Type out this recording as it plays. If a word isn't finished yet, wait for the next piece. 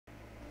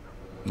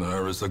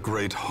There is a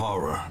great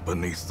horror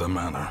beneath the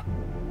manor.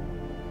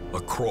 A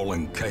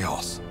crawling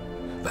chaos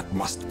that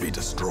must be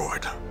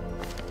destroyed.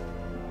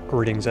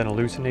 Greetings and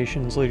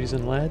hallucinations, ladies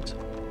and lads.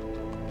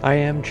 I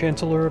am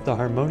Chancellor of the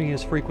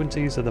Harmonious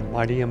Frequencies of the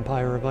Mighty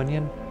Empire of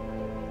Onion,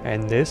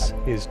 and this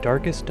is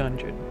Darkest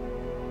Dungeon.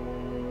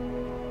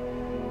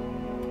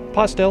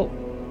 Postel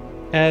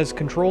has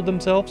controlled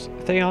themselves.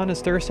 Theon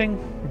is thirsting.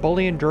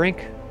 Bullion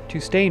drank.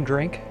 Tustain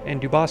drank.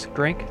 And Dubosk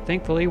drank.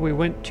 Thankfully, we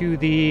went to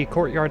the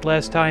courtyard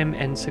last time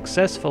and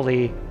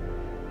successfully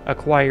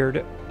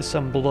acquired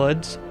some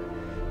bloods.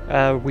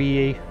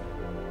 We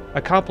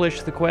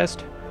accomplished the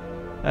quest.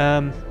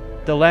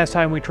 The last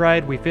time we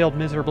tried, we failed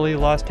miserably,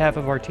 lost half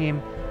of our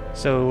team.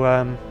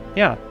 So,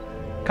 yeah.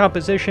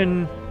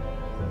 Composition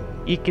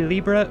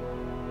Equilibra,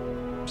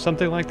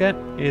 something like that,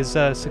 is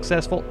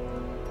successful.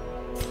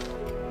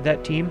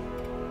 That team.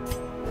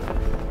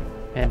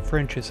 And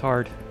French is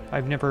hard.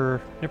 I've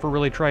never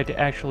really tried to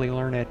actually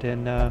learn it,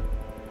 and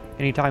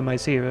anytime I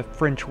see a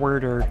French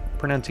word or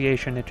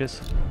pronunciation, it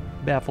just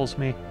baffles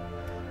me.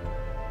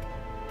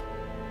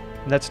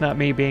 That's not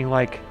me being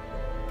like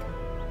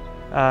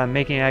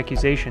making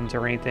accusations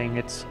or anything.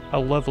 It's a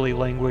lovely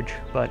language,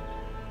 but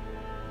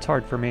it's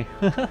hard for me.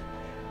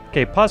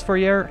 Okay, pause for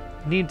year.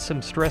 Need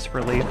some stress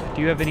relief.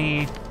 Do you have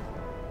any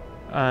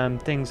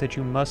things that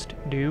you must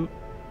do?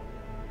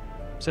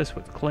 Obsessed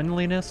with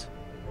cleanliness?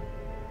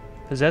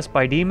 Possessed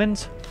by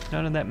demons?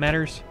 None of that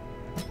matters.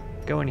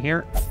 Go in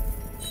here.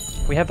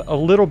 We have a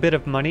little bit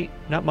of money,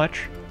 not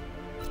much.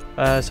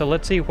 So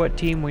let's see what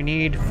team we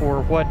need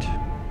for what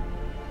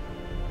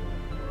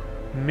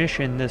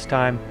mission this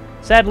time.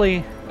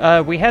 Sadly,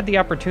 we had the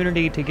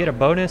opportunity to get a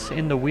bonus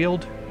in the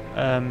Weald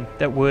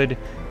that would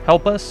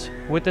help us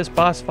with this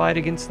boss fight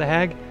against the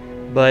hag,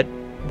 but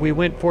we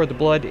went for the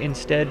blood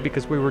instead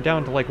because we were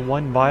down to like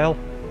 1 vial,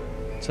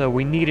 so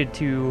we needed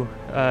to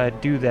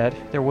do that.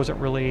 There wasn't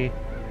really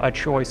a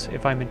choice,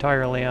 if I'm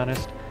entirely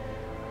honest.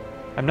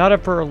 I'm not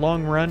up for a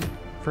long run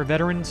for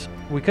veterans.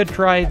 We could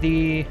try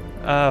the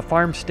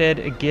Farmstead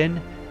again.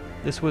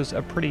 This was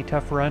a pretty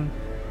tough run.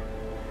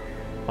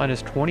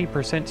 Minus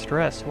 20%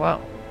 stress,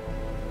 wow.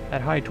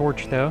 At high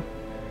torch though,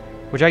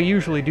 which I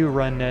usually do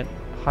run at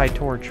high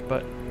torch,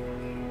 but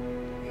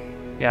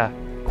yeah,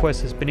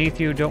 quest is beneath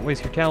you, don't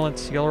waste your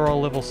talents. Y'all are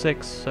all level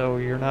 6, so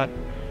you're not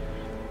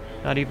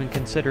even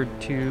considered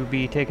to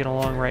be taken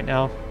along right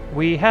now.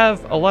 We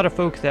have a lot of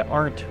folk that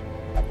aren't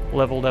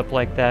leveled up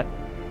like that.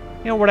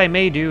 You know, what I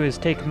may do is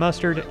take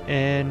Mustard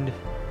and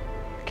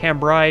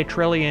Cambrai,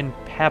 Trelly, and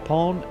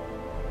Papon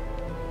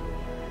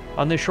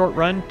on this short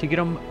run to get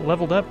them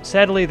leveled up.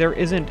 Sadly, there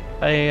isn't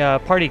a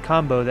party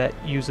combo that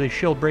uses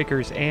shield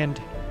breakers and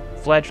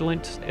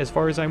flagellants, as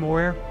far as I'm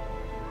aware.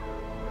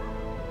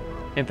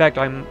 In fact,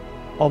 I'm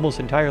almost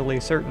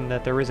entirely certain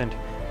that there isn't.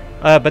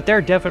 But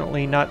they're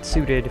definitely not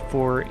suited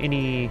for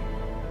any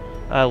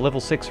level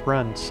 6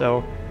 runs,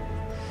 so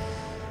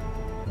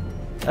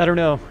I don't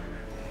know.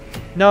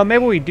 No,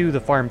 maybe we do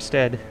the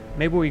Farmstead.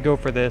 Maybe we go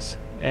for this,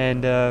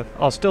 and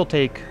I'll still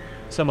take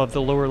some of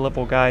the lower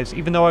level guys,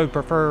 even though I would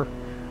prefer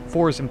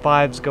 4s and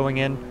 5s going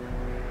in.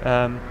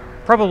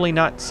 Probably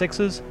not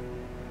 6s.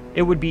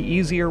 It would be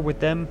easier with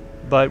them,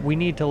 but we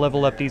need to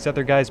level up these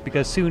other guys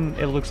because soon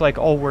it looks like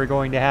all we're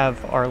going to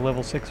have are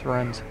level 6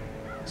 runs.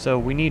 So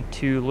we need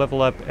to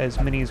level up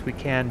as many as we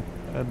can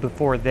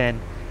before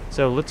then.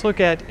 So let's look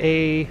at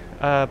a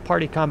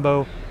party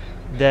combo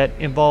that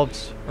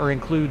involves or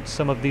includes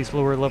some of these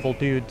lower level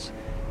dudes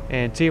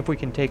and see if we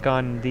can take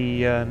on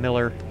the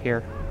Miller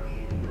here.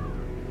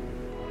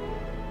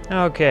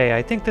 Okay,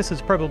 I think this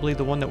is probably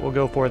the one that we'll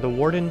go for, the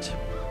Wardens.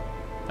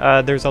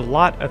 There's a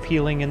lot of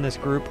healing in this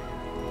group,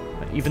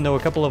 even though a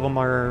couple of them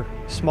are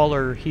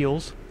smaller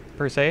heals,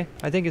 per se.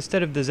 I think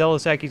instead of the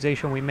Zealous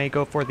Accusation, we may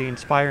go for the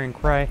Inspiring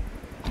Cry,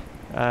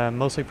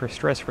 mostly for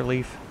stress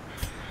relief.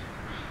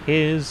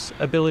 His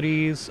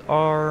abilities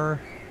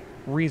are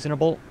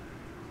reasonable.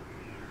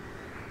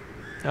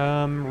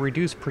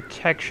 Reduced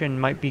protection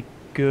might be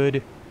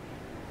good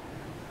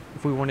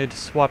if we wanted to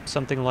swap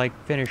something like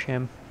Finish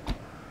Him.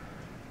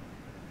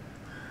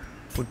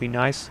 Would be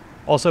nice.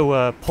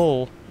 Also,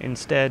 pull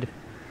instead.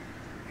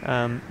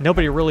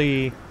 Nobody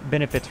really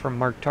benefits from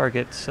marked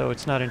targets, so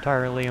it's not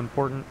entirely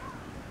important.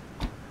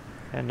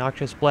 And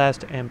Noxious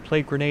Blast and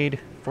Plague Grenade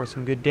for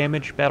some good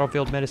damage.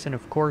 Battlefield Medicine,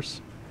 of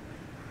course.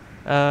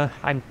 Yeah,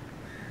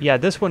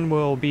 this one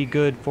will be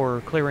good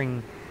for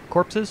clearing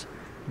corpses,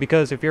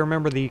 because if you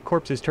remember, the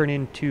corpses turn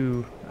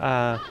into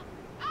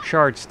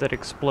shards that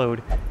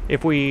explode.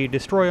 If we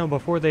destroy them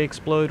before they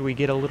explode, we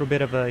get a little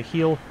bit of a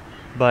heal.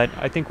 But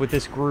I think with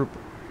this group,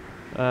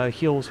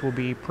 heals will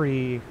be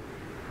pretty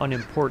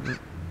unimportant,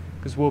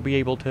 because we'll be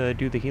able to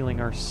do the healing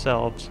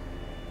ourselves.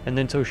 And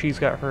then so she's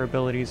got her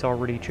abilities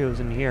already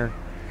chosen here.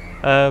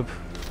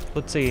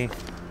 Let's see.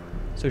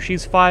 So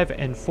she's 5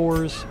 and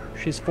 4s.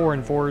 She's 4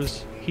 and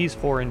 4s. He's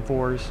 4 and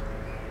 4s.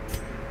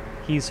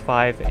 He's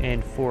 5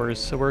 and 4s.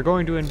 So we're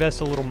going to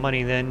invest a little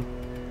money then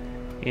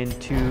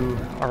into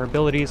our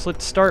abilities.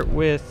 Let's start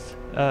with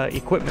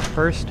equipment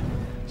first,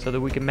 so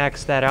that we can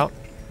max that out.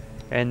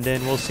 And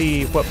then we'll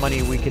see what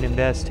money we can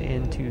invest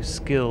into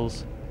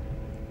skills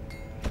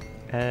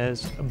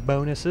as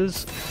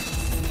bonuses.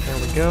 There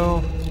we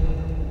go.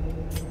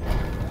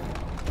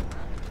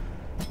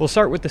 We'll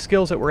start with the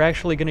skills that we're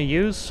actually going to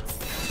use,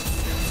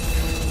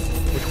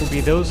 which will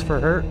be those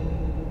for her.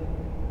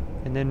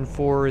 And then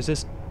for, is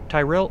this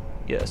Tyrell?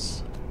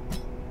 Yes.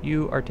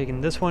 You are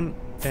taking this one,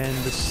 and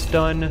the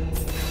stun,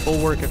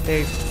 bulwark of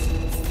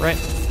faith, right?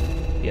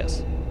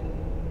 Yes.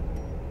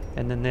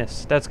 And then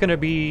this. That's going to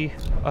be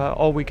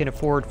all we can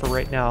afford for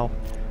right now.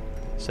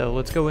 So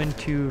let's go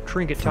into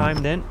trinket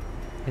time then,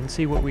 and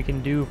see what we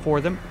can do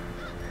for them.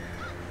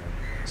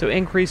 So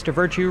increase to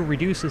virtue,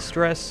 reduces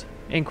stress,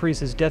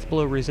 increases death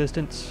blow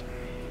resistance,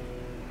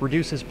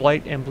 reduces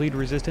blight and bleed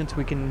resistance.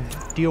 We can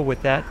deal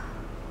with that.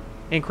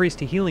 Increase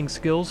to healing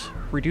skills,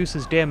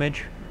 reduces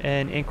damage,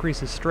 and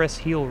increases stress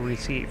heal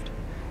received.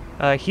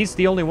 He's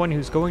the only one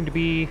who's going to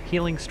be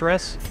healing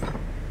stress.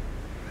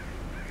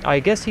 I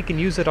guess he can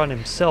use it on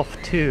himself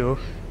too.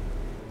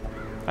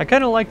 I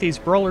kind of like these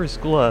Brawler's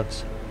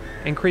Gloves.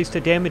 Increase to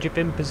damage if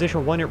in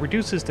position 1. It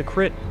reduces the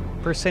crit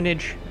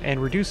percentage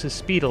and reduces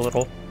speed a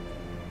little.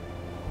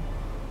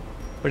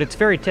 But it's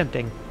very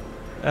tempting.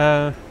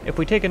 If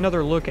we take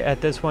another look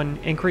at this one,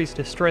 increase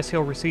to stress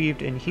heal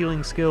received and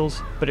healing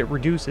skills, but it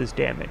reduces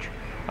damage.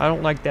 I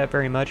don't like that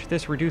very much.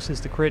 This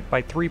reduces the crit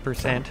by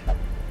 3%,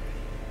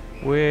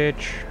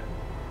 which...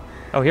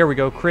 oh, here we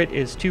go. Crit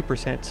is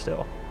 2%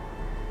 still.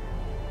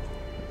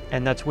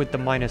 And that's with the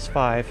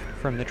 -5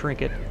 from the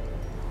trinket.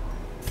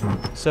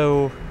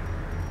 So,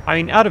 I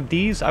mean, out of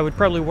these, I would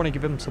probably want to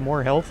give him some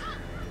more health,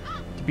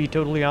 to be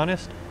totally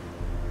honest.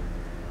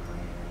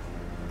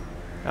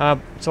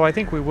 So I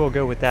think we will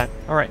go with that.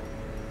 Alright.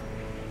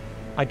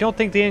 I don't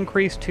think the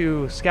increase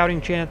to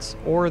scouting chance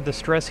or the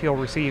stress heal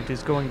received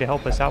is going to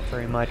help us out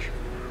very much.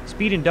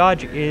 Speed and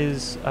dodge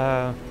is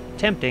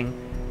tempting,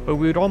 but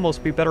we would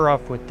almost be better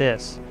off with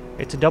this.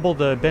 It's double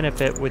the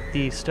benefit with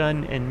the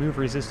stun and move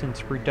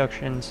resistance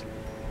reductions,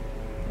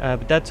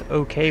 but that's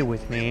okay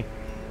with me.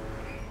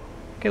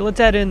 Okay, let's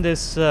add in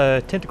this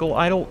Tentacle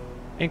Idol.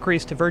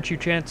 Increase to virtue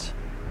chance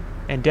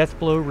and death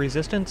blow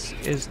resistance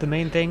is the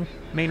main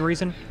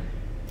reason.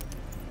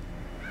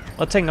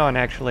 Let's hang on,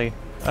 actually.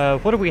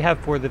 What do we have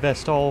for the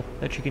Vestal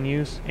that you can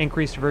use?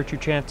 Increase to virtue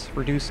chance,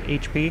 reduce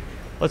HP.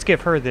 Let's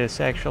give her this,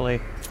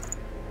 actually,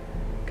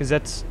 because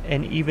that's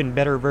an even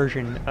better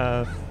version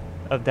of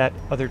that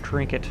other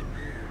trinket.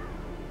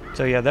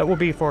 So yeah, that will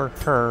be for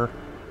her.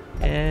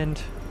 And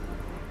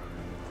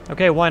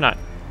okay, why not?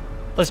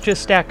 Let's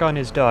just stack on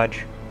his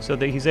dodge so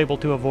that he's able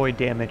to avoid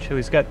damage. So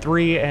he's got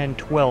 3 and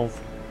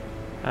 12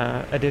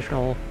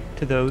 additional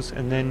to those,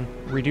 and then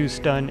reduce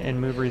stun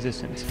and move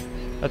resistance.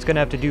 That's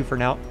gonna have to do for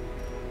now.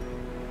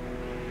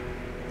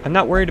 I'm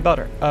not worried about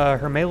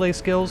her melee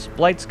skills.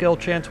 Blight skill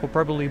chance will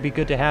probably be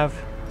good to have.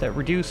 That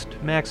reduced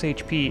max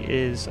HP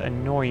is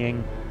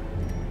annoying.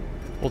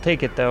 We'll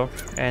take it though,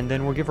 and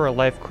then we'll give her a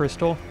life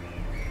crystal.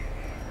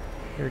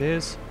 Here it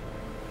is.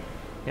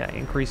 Yeah,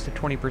 increase to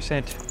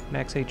 20%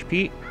 max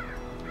HP.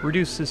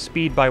 Reduces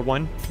speed by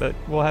 1, but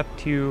we'll have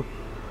to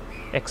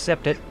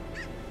accept it.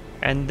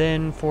 And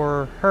then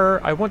for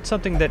her, I want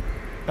something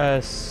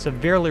that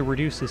severely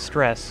reduces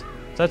stress.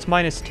 So that's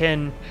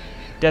 -10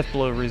 death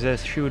blow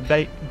resist. She would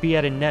be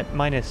at a net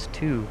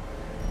 -2.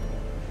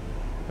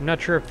 I'm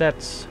not sure if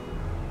that's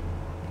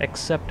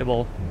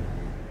acceptable.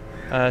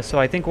 So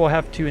I think we'll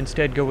have to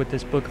instead go with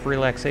this Book of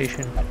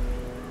Relaxation.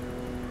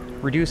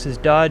 Reduces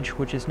dodge,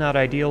 which is not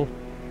ideal,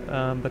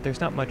 but there's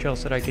not much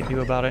else that I can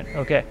do about it.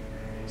 Okay,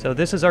 so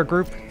this is our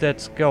group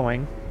that's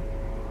going.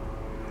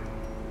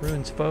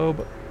 Ruins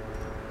Phobe.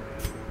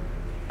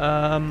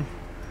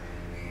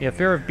 Yeah,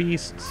 Fear of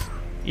Beasts,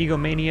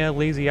 Egomania,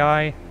 Lazy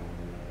Eye,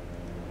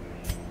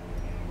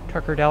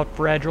 Tuckered Out,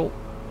 Fragile.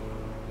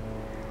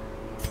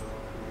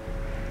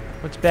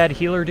 What's Bad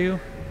Healer do?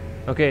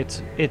 Okay,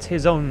 it's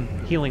his own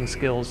healing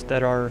skills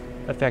that are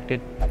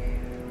affected.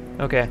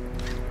 Okay.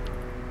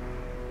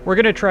 We're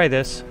gonna try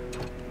this.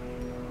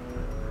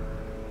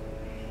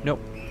 Nope.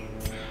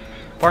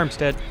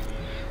 Farmstead.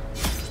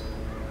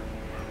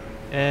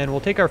 And we'll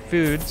take our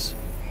foods.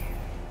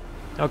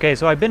 Okay,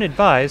 so I've been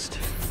advised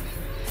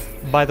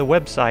by the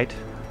website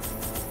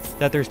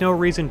that there's no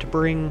reason to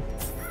bring...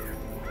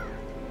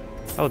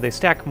 Oh, they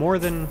stack more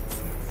than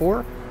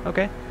 4?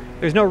 Okay.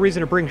 There's no reason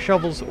to bring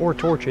shovels or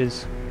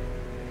torches.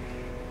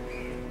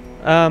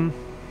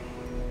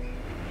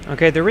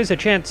 Okay, there is a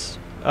chance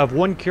of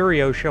one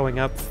curio showing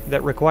up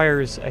that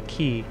requires a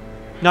key.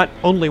 Not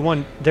only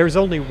one, there's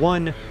only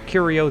one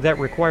curio that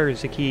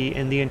requires a key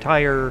in the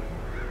entire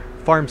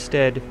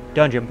Farmstead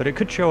dungeon, but it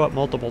could show up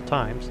multiple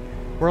times.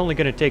 We're only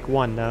going to take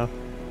one, though.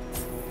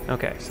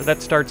 Okay, so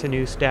that starts a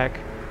new stack.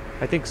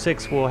 I think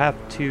 6 will have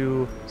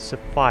to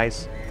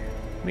suffice.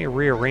 Let me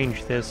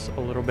rearrange this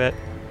a little bit,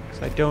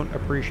 because I don't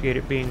appreciate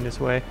it being this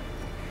way.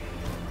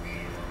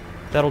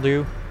 That'll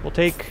do. We'll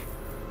take...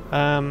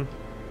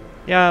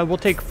 yeah, we'll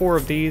take 4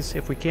 of these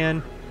if we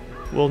can.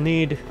 We'll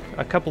need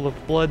a couple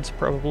of bloods,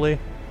 probably.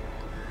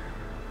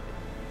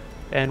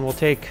 And we'll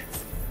take...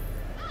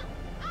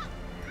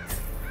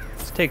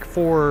 Let's take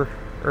 4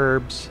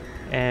 herbs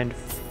and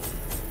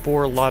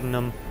 4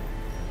 laudanum.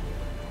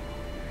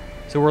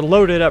 So we're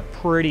loaded up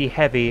pretty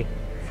heavy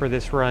for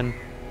this run.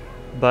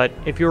 But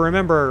if you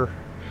remember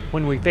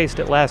when we faced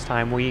it last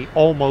time, we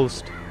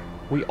almost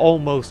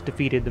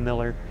defeated the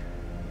Miller.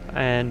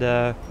 And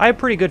I have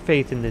pretty good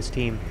faith in this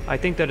team. I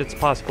think that it's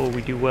possible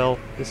we do well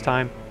this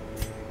time.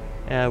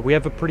 We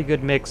have a pretty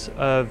good mix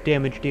of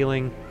damage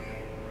dealing,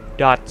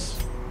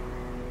 dots,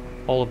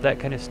 all of that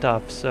kind of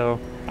stuff. So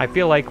I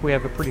feel like we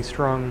have a pretty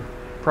strong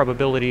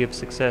probability of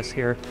success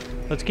here.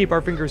 Let's keep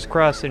our fingers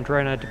crossed and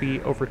try not to be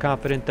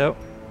overconfident though.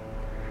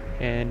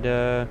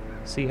 And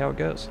see how it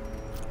goes.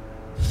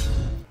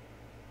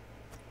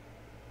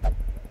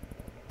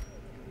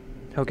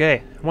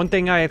 Okay, one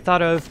thing I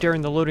thought of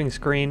during the loading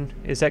screen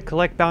is that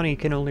collect bounty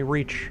can only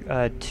reach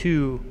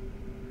two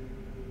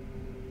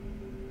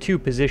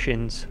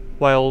positions,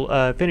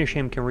 while finish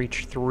him can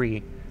reach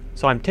 3.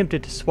 So I'm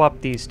tempted to swap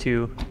these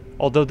two.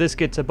 Although this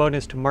gets a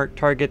bonus to marked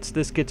targets,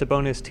 this gets a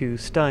bonus to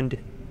stunned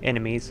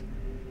enemies.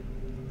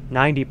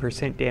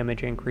 90%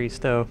 damage increase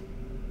though.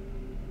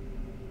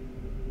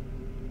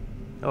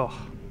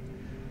 Oh,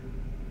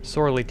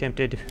 sorely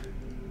tempted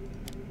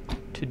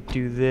to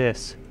do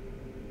this,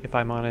 if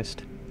I'm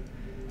honest.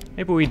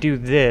 Maybe we do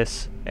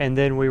this, and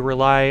then we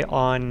rely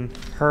on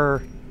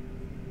her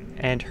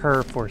and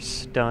her for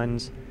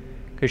stuns.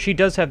 Because she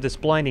does have this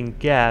blinding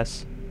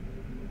gas.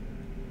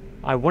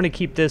 I want to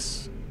keep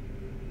this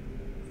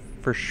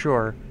for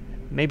sure.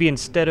 Maybe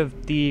instead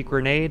of the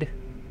grenade,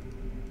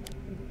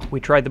 we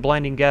try the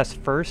blinding gas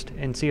first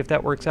and see if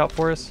that works out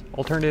for us.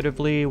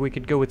 Alternatively, we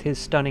could go with his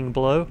stunning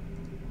blow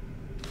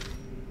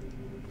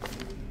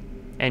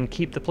and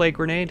keep the plague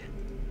grenade.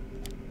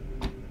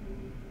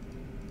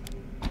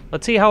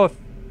 Let's see how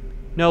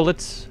no,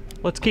 let's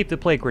keep the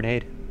plague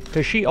grenade,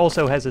 because she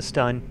also has a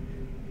stun,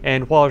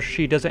 and while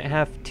she doesn't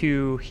have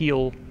to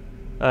heal,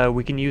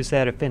 we can use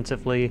that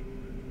offensively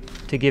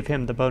to give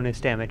him the bonus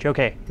damage.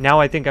 Okay,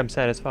 now I think I'm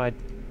satisfied.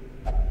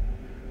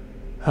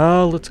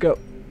 Let's go.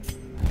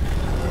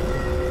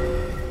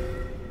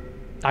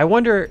 I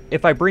wonder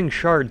if I bring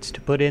shards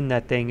to put in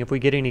that thing, if we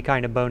get any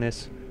kind of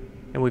bonus.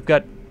 And we've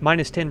got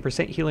minus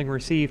 10% healing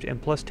received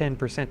and plus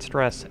 10%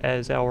 stress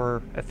as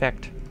our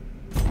effect.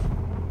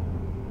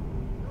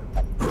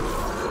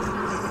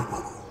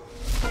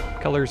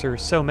 Colors are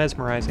so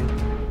mesmerizing.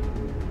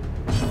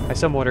 I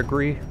somewhat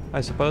agree,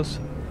 I suppose.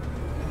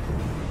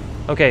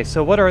 Okay,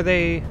 so what are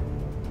they?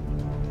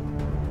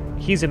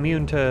 He's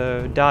immune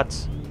to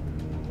dots.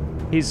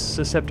 He's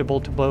susceptible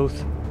to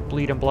both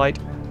bleed and blight.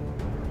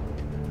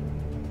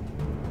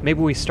 Maybe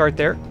we start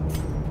there.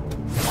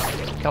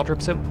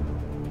 Caltrips him.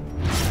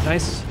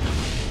 Nice.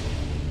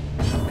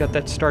 Got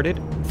that started.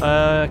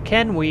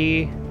 Can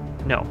we?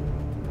 No.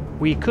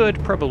 We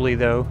could probably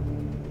though.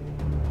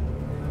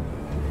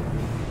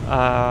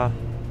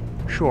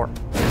 Sure.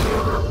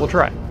 We'll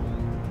try.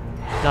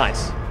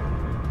 Nice.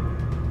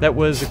 That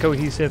was a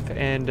cohesive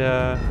and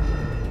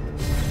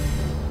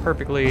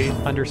perfectly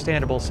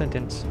understandable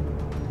sentence.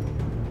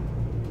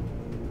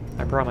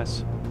 I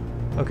promise.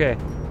 Okay.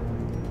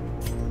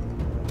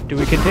 Do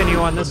we continue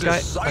on this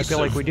guy? I feel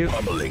like we do.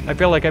 I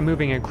feel like I'm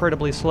moving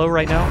incredibly slow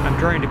right now. I'm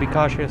trying to be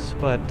cautious,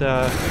 but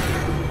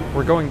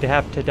we're going to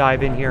have to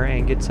dive in here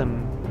and get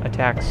some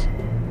attacks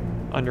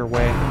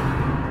underway.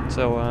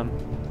 So,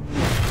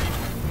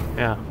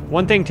 yeah.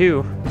 One thing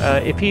too,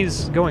 if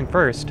he's going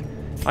first,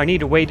 I need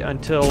to wait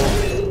until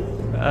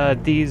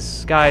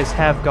these guys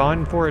have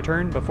gone for a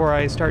turn before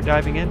I start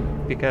diving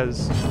in,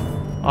 because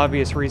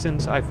obvious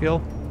reasons, I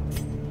feel.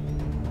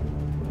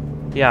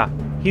 Yeah,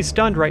 he's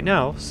stunned right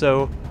now,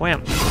 so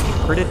wham,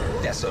 critted.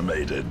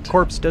 Decimated.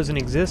 Corpse doesn't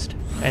exist,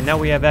 and now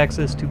we have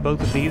access to both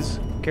of these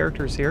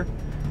characters here.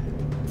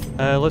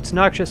 Let's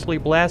Noxiously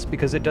Blast,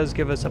 because it does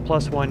give us a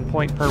 +1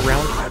 point per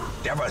round. A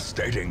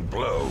devastating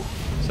blow.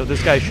 So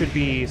this guy should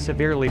be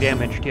severely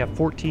damaged. Yeah,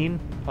 14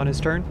 on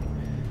his turn.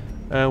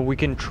 We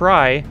can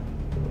try.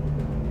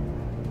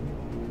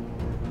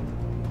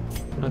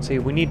 Let's see,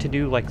 we need to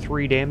do like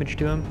 3 damage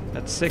to him.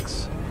 That's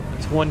 6.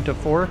 That's 1 to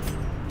 4.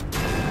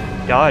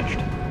 Dodged.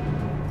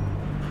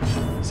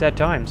 Sad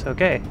times.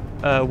 Okay.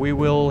 We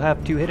will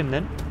have to hit him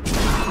then.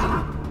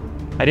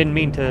 I didn't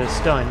mean to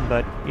stun,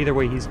 but either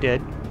way he's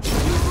dead.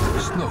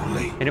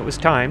 Slowly. And it was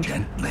timed.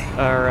 Gently.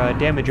 Our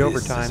damage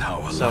overtime. This is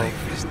how a so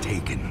life is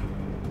taken.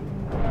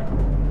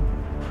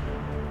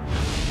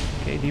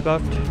 okay,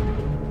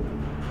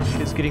 debuffed.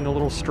 She's getting a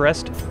little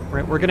stressed.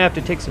 Right, we're gonna have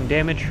to take some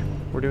damage.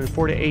 We're doing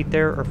 4 to 8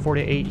 there, or 4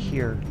 to 8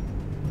 here.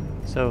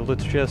 So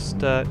let's just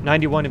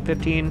 91 and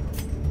 15,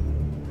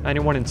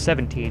 91 and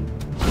 17.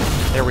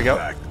 There we go.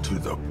 Back to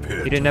the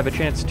pit. He didn't have a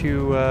chance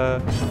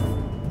to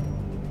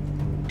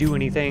do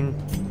anything.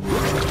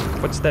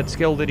 What's that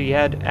skill that he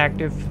had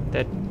active?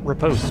 That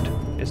riposte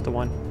is the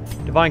one.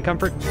 Divine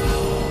Comfort.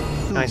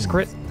 Nice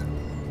crit.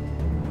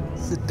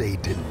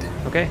 Sedated.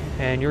 Okay,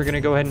 and you're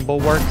gonna go ahead and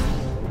bulwark.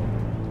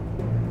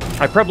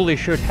 I probably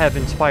should have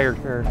inspired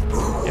her,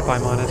 if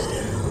I'm honest.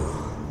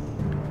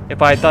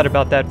 if I thought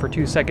about that for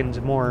 2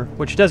 seconds more,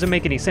 which doesn't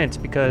make any sense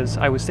because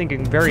I was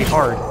thinking very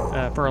hard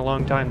for a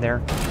long time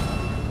there.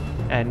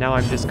 And now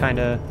I'm just kind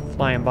of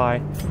flying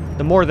by.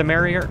 The more the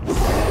merrier.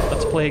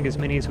 Let's plague as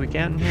many as we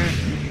can here.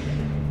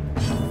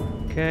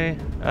 Okay.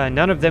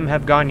 None of them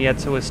have gone yet,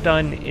 so a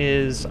stun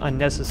is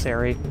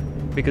unnecessary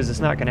because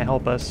it's not going to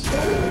help us.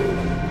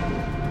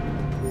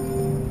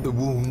 The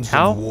wounds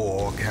How? of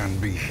war can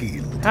be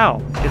healed, How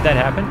did that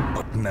happen?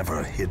 but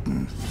never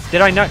hidden.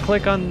 Did I not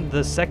click on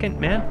the second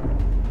man?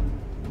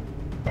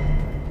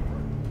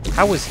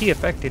 How was he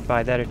affected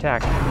by that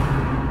attack?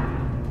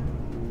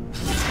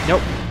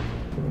 Nope.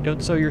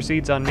 Don't sow your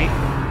seeds on me.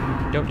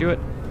 Don't do it.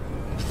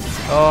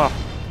 Oh,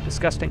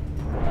 disgusting.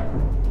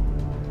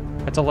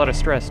 That's a lot of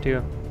stress,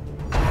 too.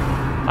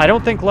 I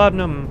don't think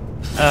laudanum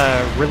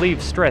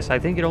relieves stress. I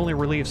think it only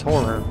relieves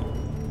horror.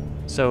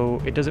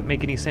 So it doesn't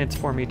make any sense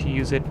for me to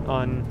use it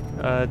on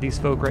these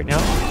folk right now.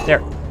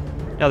 There.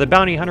 Now the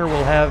bounty hunter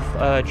will have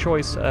a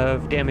choice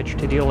of damage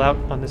to deal out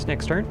on this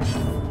next turn.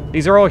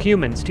 These are all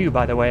humans, too,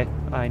 by the way,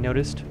 I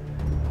noticed.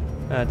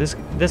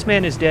 This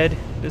man is dead.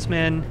 This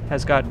man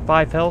has got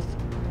 5 health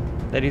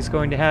that he's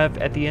going to have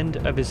at the end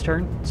of his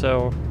turn.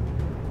 So,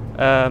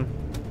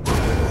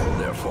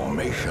 Their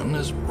formation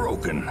is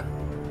broken.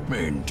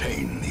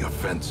 Maintain the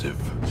offensive.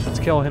 let's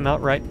kill him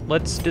outright.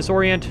 Let's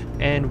disorient,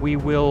 and we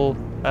will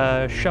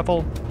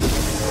shuffle.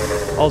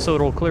 Also,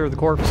 it'll clear the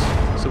corpse,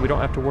 so we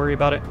don't have to worry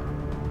about it.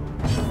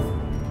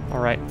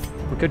 Alright,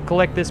 we could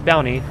collect this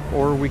bounty,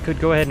 or we could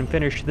go ahead and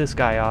finish this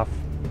guy off.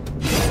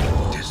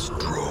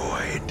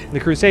 Destroyed. The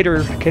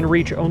Crusader can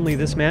reach only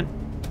this man,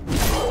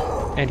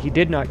 and he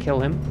did not kill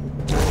him.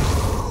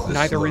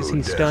 Neither is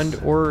he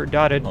stunned or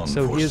dotted,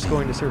 so he is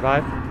going to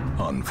survive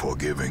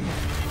Unforgiving.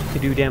 to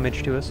do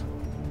damage to us.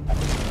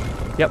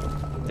 Yep,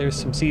 there's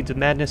some seeds of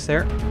madness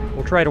there.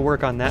 We'll try to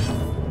work on that.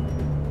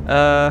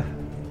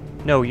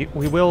 No, we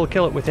will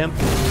kill it with him.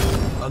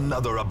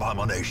 Another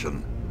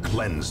abomination,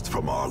 cleansed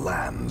from our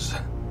lands.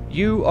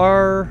 You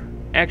are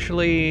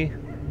actually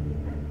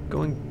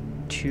going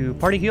to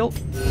party heal?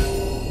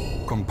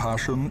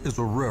 Compassion is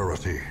a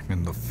rarity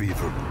in the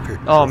fevered pitch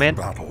Oh, of man.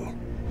 battle.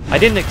 I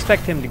didn't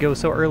expect him to go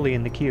so early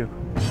in the queue.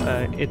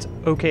 It's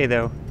okay,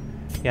 though.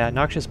 Yeah,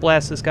 Noxious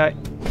Blast this guy.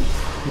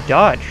 He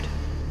dodged.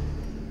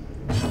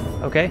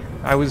 Okay,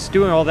 I was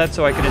doing all that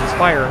so I could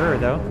inspire her,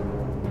 though.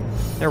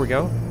 There we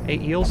go.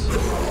 8 heals.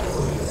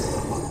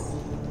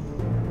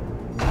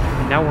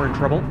 And now we're in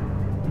trouble.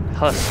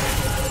 Husk.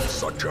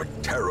 Such a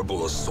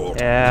terrible assault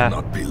Yeah.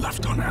 cannot be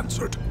left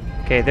unanswered.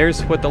 Okay,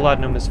 there's what the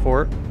laudanum is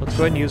for. Let's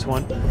go ahead and use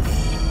one.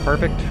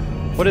 Perfect.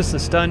 What is the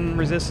stun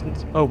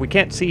resistance? Oh, we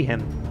can't see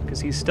him, because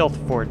he's stealth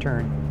for a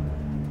turn.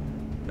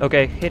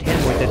 Okay, hit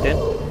him with it then.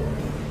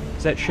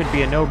 'Cause that should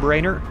be a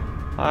no-brainer.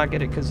 I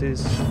get it, because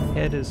his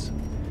head is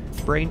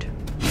brained.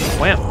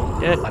 Wham!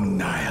 Dead.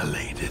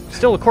 Annihilated.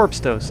 Still a corpse,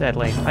 though,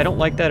 sadly. I don't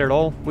like that at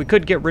all. We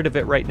could get rid of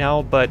it right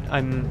now, but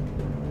I'm...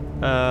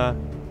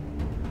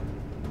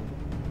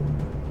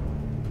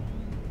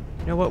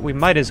 You know what? We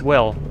might as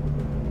well.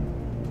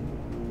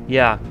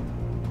 Yeah.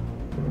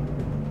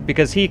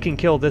 Because he can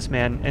kill this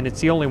man, and it's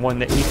the only one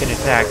that he can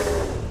attack.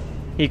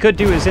 He could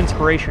do his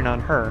inspiration on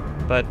her,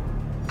 but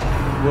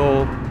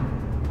we'll...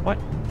 What?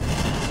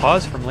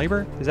 Pause from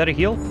labor? Is that a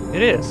heal?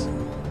 It is.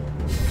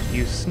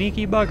 You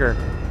sneaky bugger.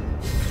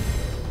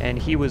 And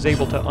he was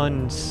able to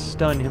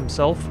unstun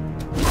himself.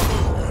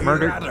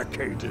 Murdered.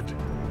 Eradicated.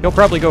 He'll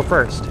probably go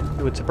first.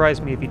 It would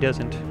surprise me if he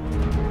doesn't.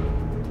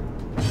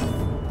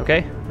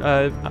 Okay,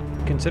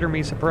 consider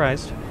me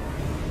surprised.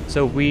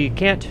 So we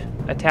can't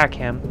attack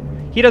him.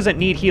 He doesn't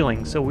need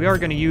healing, so we are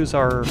going to use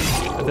our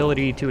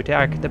ability to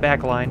attack the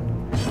back line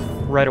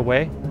right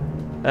away.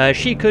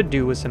 She could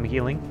do with some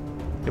healing.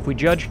 If we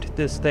judged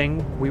this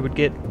thing, we would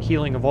get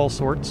healing of all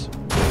sorts.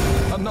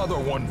 Another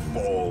one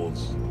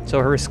falls. So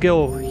her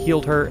skill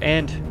healed her,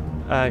 and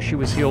she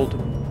was healed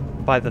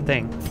by the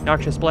thing.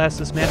 Noxious Blast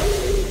this man.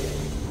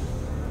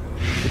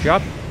 Good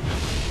job.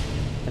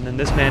 And then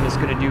this man is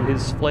going to do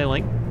his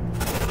flailing.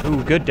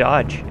 Ooh, good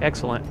dodge.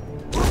 Excellent.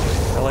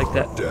 I like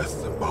that.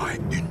 Death by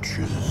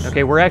inches.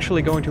 Okay, we're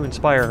actually going to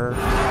inspire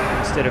her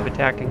instead of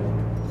attacking.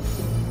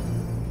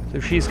 So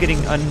she's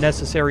getting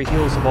unnecessary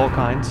heals of all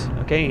kinds.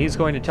 Okay, he's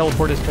going to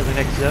teleport us to the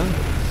next zone.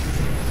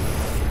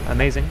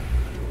 Amazing.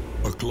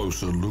 A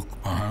closer look,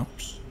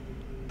 perhaps?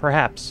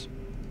 Perhaps.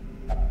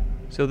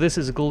 So this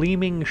is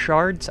Gleaming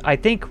Shards. I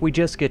think we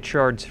just get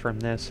shards from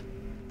this.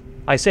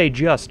 I say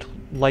just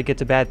like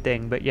it's a bad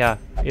thing, but yeah,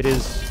 it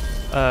is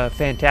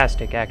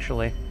fantastic,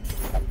 actually.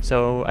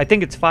 So I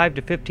think it's 5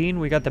 to 15.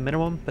 We got the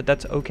minimum, but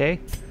that's okay.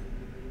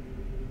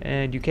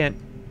 And you can't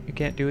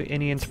do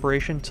any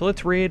inspiration. So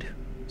let's read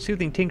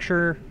Soothing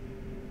Tincture.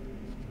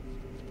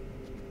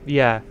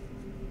 Yeah.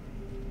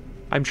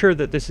 I'm sure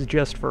that this is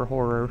just for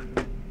horror.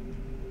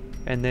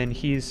 And then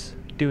he's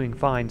doing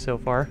fine so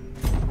far.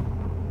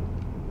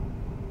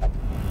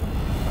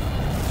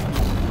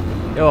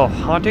 Oh,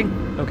 Haunting.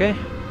 Okay.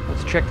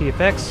 Let's check the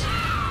effects.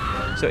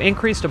 So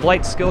increase to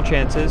Blight skill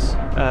chances,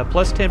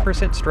 plus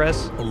 10%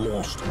 stress. A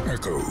lost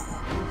echo.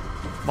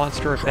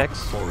 monster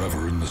effects.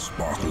 Forever in the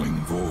sparkling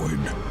void.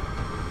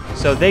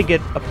 So they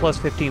get a plus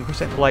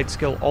 15% blight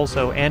skill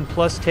also, and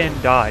plus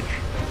 10 dodge.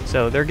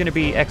 So they're going to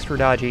be extra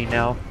dodgy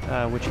now,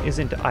 which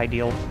isn't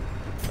ideal.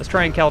 Let's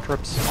try and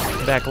caltrops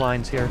the back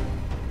lines here.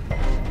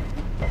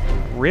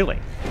 Really?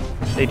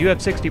 They do have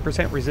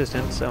 60%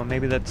 resistance, so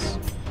maybe that's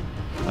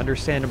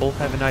understandable.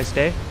 Have a nice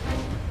day.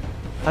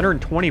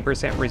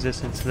 120%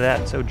 resistance to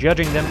that, so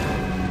judging them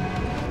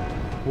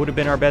would have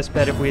been our best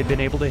bet if we had been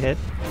able to hit.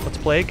 Let's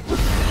Plague.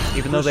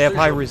 Even though they have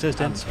high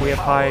resistance, we have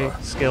high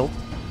skill.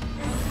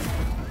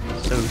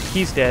 So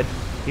he's dead.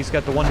 He's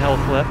got the 1 health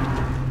left.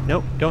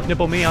 Nope, don't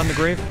nibble me on the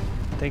grave.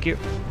 Thank you.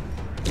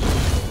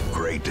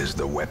 Great is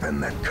the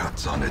weapon that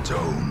cuts on its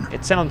own.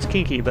 It sounds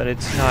kinky, but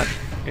it's not.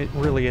 It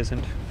really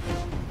isn't.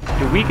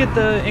 Do we get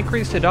the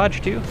increase to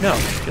dodge too? No,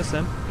 just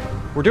them.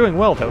 We're doing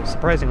well though,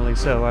 surprisingly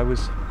so.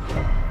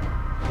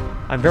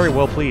 I'm very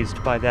well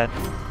pleased by that.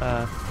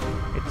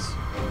 It's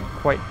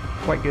quite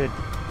good.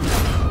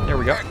 There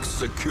we go.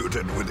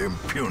 Executed with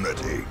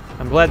impunity.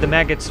 I'm glad the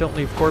maggots don't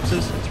leave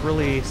corpses. It's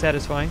really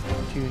satisfying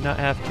to not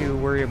have to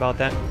worry about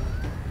that.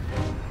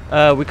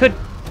 We could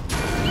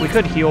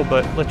heal,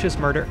 but let's just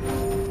murder.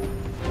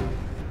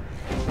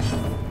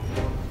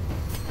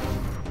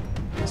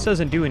 This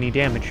doesn't do any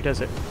damage,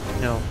 does it?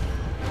 No.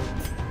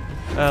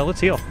 Let's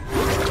heal.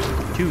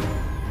 2.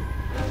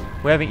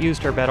 We haven't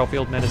used our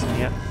battlefield medicine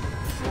yet.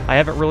 I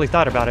haven't really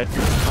thought about it,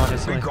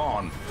 honestly. Be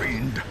gone,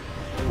 fiend.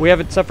 We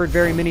haven't suffered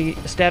very many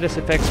status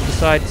effects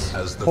besides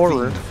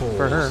horror falls,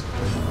 for her.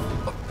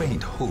 A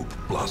faint hope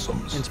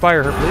blossoms.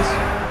 Inspire her, please.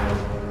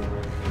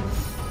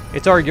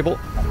 It's arguable.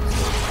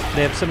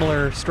 They have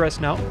similar stress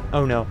now.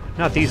 Oh no,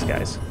 not these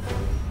guys.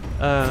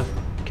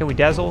 Can we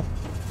dazzle?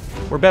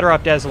 We're better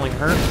off dazzling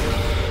her.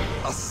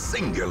 A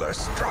singular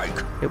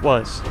strike. It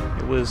was.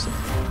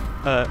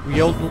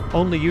 We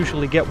only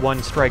usually get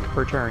 1 strike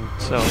per turn,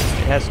 so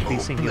it has to be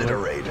singular.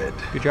 Obliterated.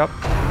 Good job.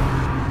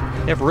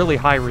 They have really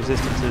high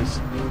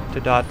resistances to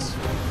dots,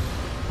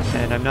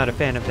 and I'm not a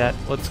fan of that.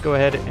 Let's go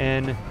ahead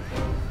and... You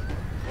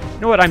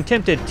know what? I'm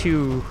tempted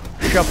to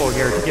shuffle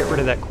here to get rid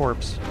of that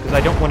corpse, because I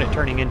don't want it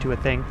turning into a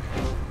thing.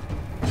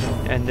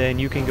 And then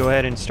you can go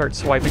ahead and start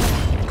swiping.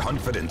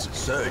 Confidence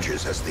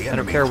surges as the enemy I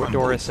don't care what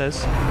Dora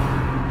says.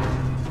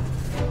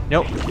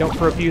 Nope, don't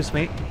profuse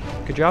me.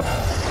 Good job.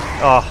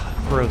 Oh,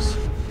 gross.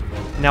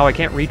 Now I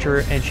can't reach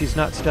her, and she's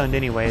not stunned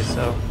anyway,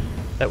 so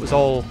that was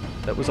all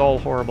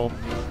horrible.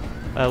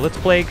 Let's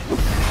Plague.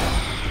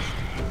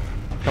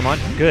 Come on,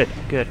 good.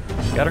 Got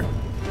her.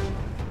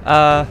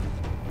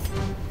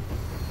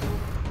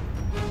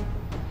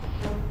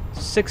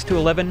 6 to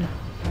 11.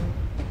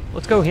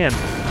 Let's go him.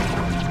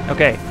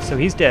 Okay, so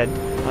he's dead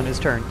on his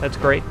turn. That's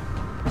great.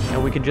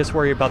 And we can just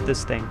worry about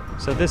this thing.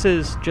 So this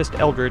is just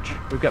Eldritch.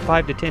 We've got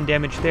 5 to 10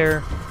 damage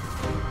there.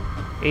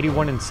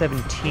 81 and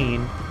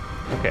 17.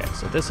 Okay,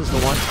 so this is the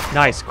one.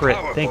 Nice, crit.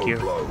 Thank you.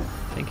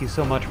 Thank you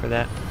so much for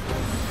that.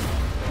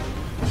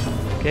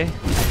 Okay,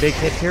 big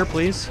hit here,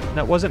 please.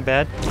 That wasn't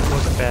bad. It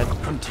wasn't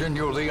bad.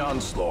 Continue the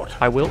onslaught.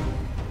 I will.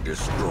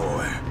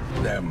 Destroy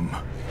them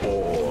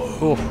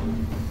all. Oof.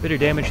 Bit of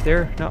damage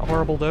there. Not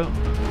horrible, though.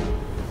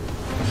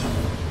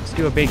 Let's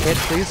do a big hit,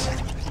 please.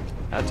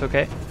 That's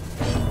okay.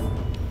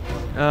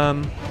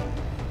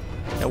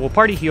 Yeah, we'll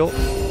party heal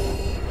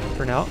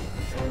for now.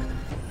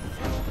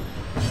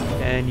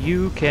 And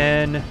you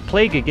can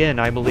Plague again,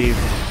 I believe,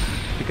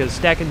 because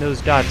stacking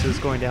those dots is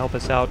going to help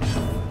us out.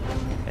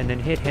 And then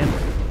hit him.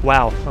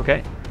 Wow,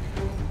 okay.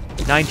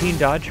 19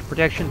 dodge,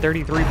 protection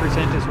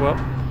 33% as well.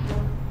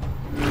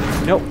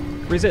 Nope,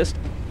 resist.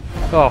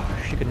 Oh,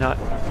 she could not.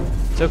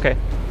 It's okay.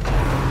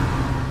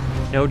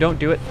 No, don't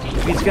do it.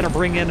 He's gonna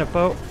bring in a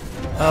foe.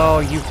 Oh,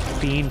 you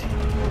fiend.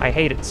 I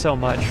hate it so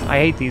much. I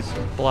hate these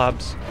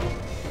blobs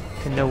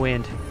to no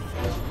end.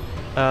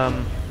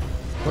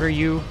 What are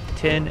you?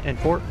 10 and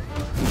 4?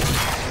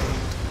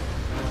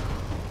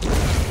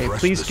 Okay,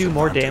 please do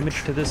more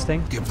damage to this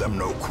thing. Give them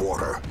no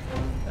quarter.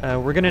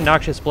 We're gonna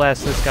Noxious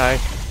Blast this guy.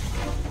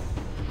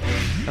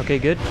 Okay,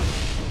 good.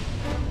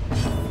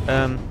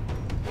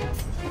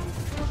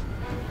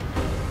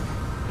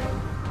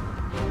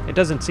 It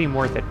doesn't seem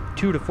worth it.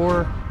 2 to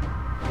 4.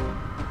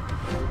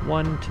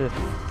 1 to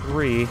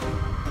 3.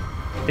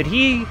 Did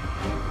he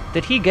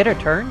get a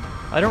turn?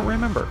 I don't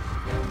remember.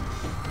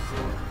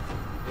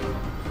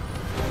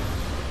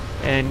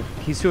 And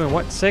he's doing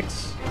what?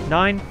 6?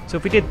 9? So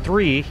if we did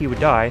 3, he would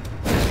die.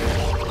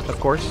 Of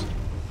course.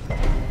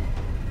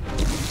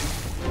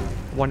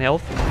 1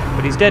 health.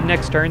 But he's dead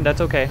next turn,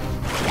 that's okay.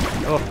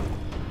 Oh.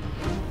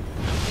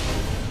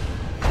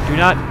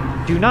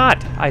 Do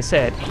not, I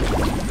said.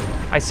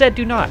 I said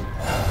do not.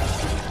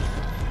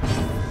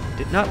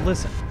 Did not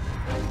listen.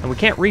 And we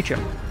can't reach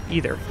him,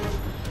 either.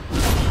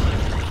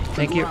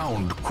 Thank you. The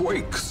ground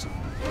quakes.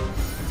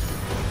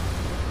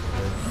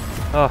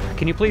 Oh,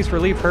 can you please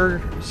relieve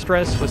her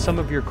stress with some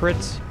of your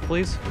crits,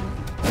 please?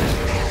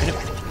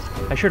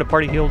 I should have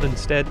party healed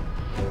instead.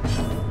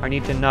 I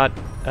need to not,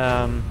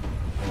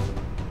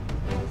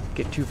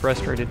 get too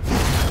frustrated.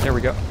 There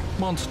we go.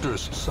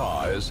 Monstrous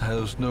size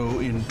has no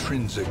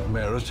intrinsic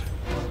merit,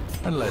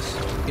 unless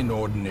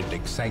inordinate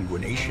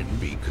exsanguination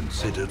be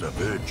considered a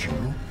virtue.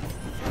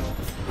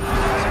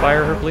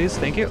 Inspire her, please.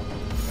 Thank you.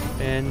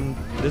 And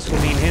this will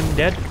mean him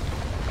dead.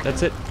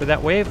 That's it for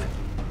that wave.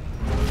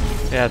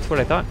 Yeah, that's what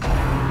I thought.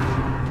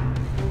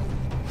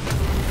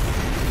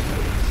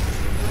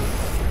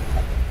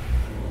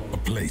 A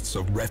place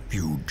of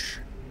refuge,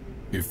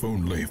 if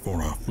only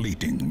for a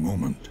fleeting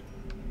moment.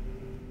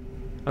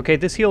 Okay,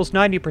 this heals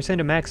 90%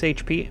 of max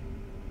HP.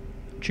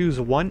 Choose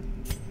one.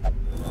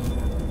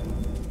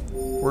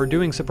 We're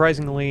doing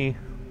surprisingly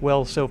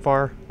well so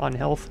far on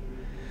health.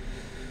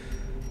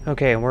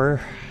 Okay, we're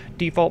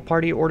default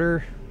party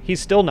order. He's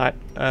still not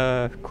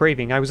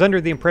craving. I was under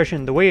the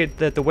impression, the way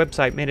that the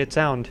website made it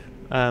sound,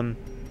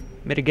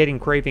 mitigating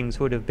cravings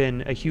would have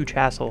been a huge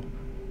hassle,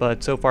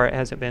 but so far it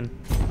hasn't been.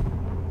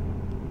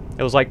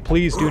 It was like,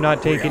 please do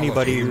not take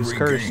anybody who's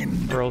cursed,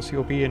 or else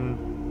you'll be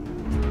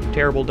in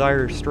terrible,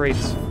 dire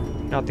straits.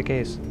 Not the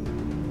case.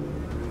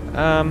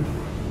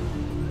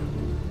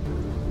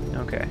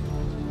 Okay.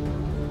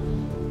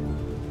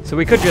 So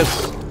we could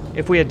just,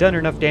 if we had done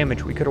enough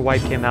damage, we could have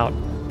wiped him out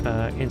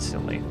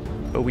instantly.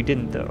 But we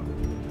didn't, though,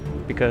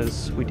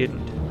 because we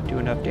didn't do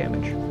enough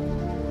damage.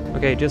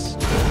 Okay, just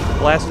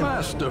blast him.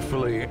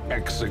 Masterfully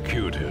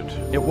executed.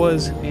 It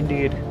was,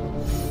 indeed.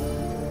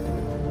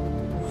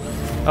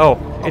 Oh,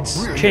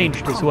 it's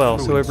changed as well,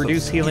 so it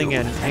reduced healing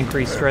and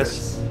increased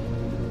stress.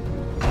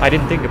 I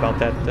didn't think about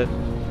that. That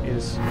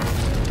is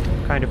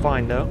kind of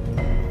fine, though.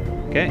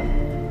 Okay.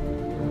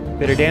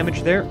 Bit of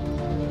damage there.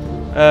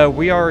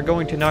 We are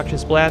going to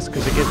Noxious Blast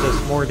because it gives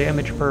us more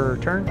damage per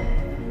turn.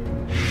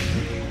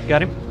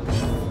 Got him.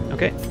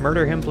 Okay,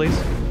 murder him, please.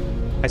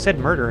 I said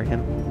murder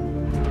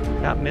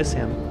him, not miss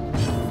him.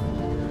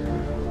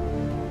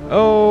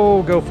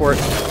 Oh, go for it.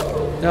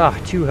 Ah,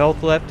 2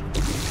 health left.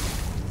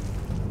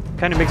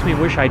 Kind of makes me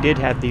wish I did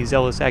have the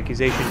Zealous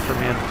Accusation from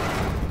him.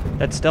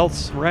 That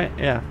stealth's right,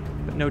 yeah,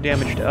 but no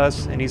damage to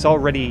us, and he's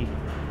already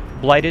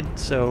blighted,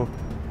 so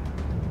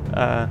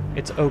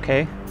it's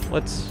okay.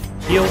 Let's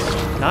heal.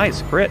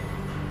 Nice, crit.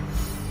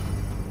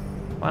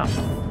 Wow.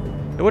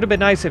 It would have been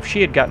nice if she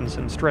had gotten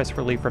some stress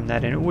relief from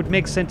that, and it would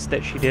make sense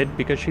that she did,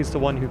 because she's the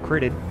one who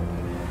critted.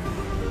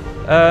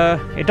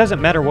 It doesn't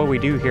matter what we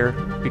do here,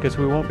 because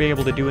we won't be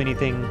able to do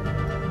anything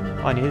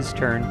on his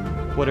turn,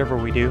 whatever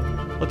we do.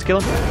 Let's kill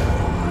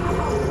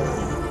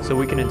him, so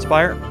we can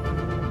inspire.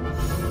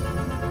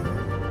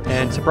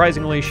 And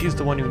surprisingly, she's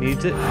the one who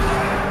needs it,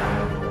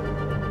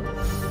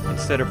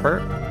 instead of her,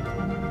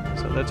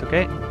 so that's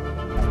okay.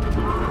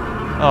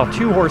 Oh,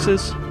 2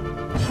 horses.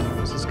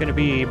 This is going to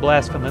be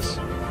blasphemous.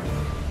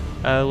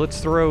 Let's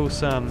throw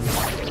some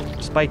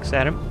spikes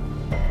at him.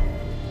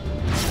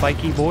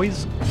 Spiky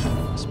boys.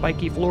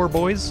 Spiky floor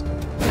boys.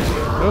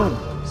 Boom.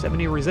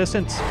 70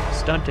 resistance.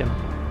 Stunt him.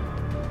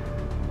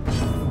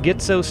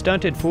 Get so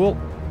stunted, fool.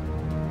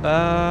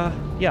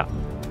 Yeah.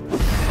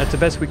 That's the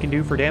best we can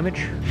do for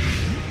damage.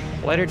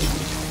 Blighted.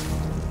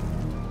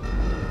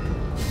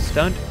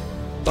 Stunned.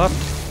 Buffed.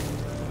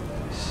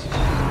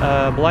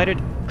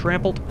 Blighted.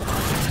 Trampled.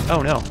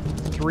 Oh no.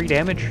 3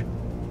 damage.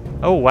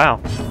 Oh wow.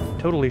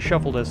 Totally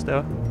shuffled us,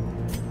 though.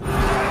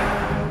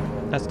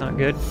 That's not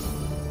good.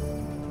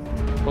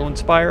 We'll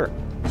inspire,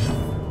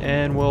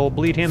 and we'll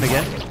bleed him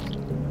again.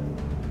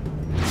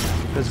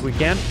 Because we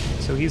can.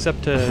 So he's up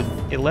to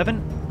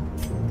 11.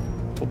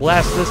 We'll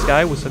blast this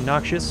guy with some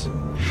Noxious.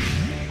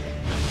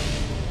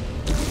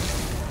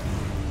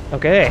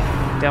 Okay,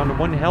 down to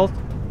 1 health.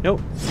 Nope.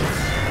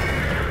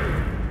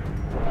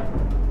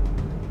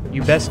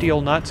 You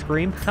bestial not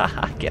scream.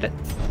 Haha, get it?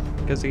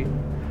 Because he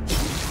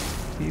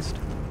feast.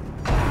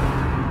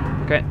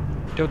 Okay,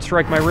 don't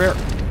strike my rear.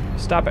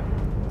 Stop it.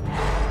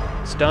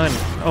 Stun.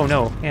 Oh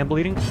no, hand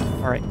bleeding?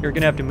 Alright, you're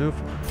gonna have to move.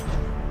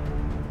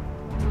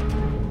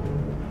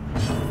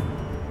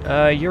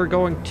 You're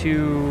going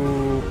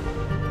to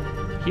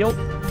heal.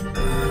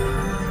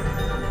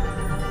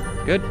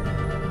 Good.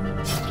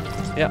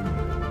 Yeah.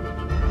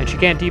 And she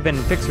can't even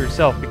fix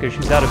herself because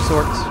she's out of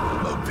sorts.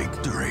 A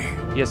victory.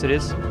 Yes, it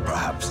is.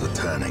 Perhaps the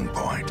turning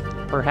point.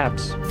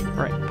 Perhaps.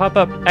 Alright, pop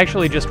up.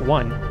 Actually, just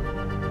 1.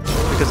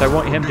 Because I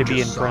want him to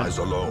be in front. Size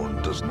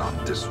alone does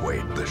not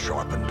dissuade the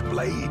sharpened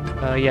blade.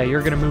 Yeah,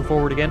 you're gonna move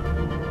forward again.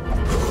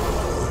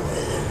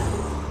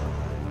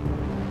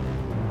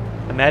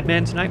 The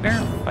Madman's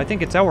Nightmare? I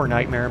think it's our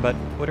nightmare, but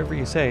whatever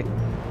you say.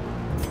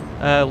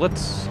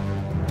 Let's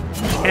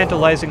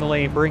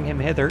tantalizingly bring him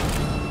hither.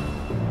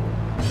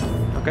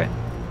 Okay.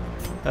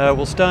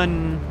 We'll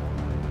stun...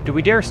 Do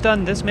we dare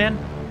stun this man?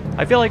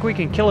 I feel like we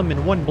can kill him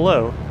in 1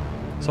 blow,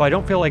 so I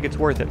don't feel like it's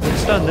worth it.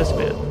 Let's stun this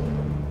bit.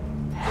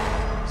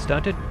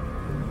 Stunted.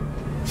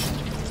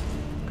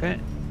 Okay.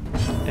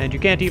 And you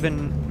can't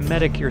even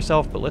medic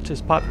yourself, but let's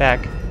just pop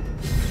back.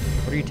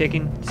 What are you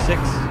taking?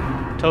 6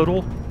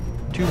 total?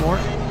 2 more?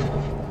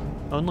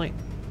 Only.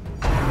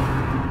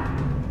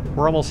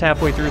 We're almost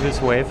halfway through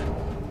this wave.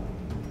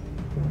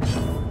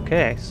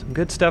 Okay, some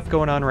good stuff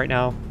going on right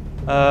now.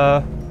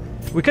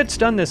 We could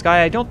stun this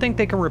guy. I don't think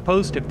they can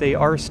riposte if they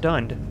are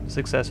stunned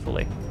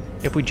successfully.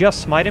 If we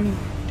just smite him,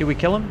 do we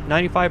kill him?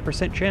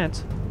 95%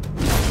 chance.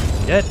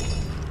 Dead.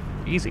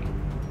 Easy.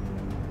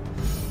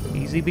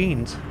 Easy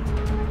beans.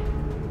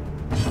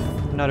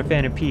 I'm not a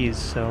fan of peas,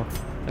 so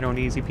I don't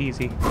easy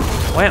peasy.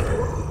 Wham!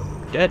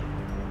 Dead.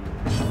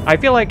 I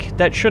feel like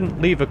that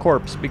shouldn't leave a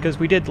corpse, because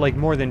we did like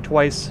more than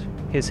twice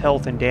his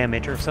health and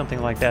damage or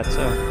something like that,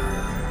 so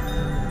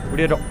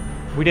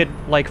we did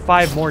like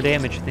 5 more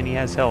damage than he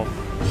has health,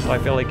 so I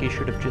feel like he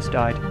should have just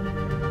died.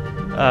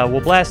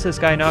 We'll blast this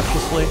guy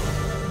noxiously.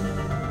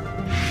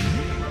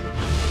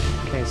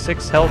 Okay,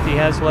 6 health he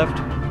has left.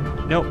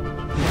 Nope.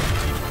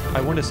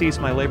 I want to cease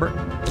my labor.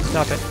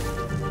 Stop it.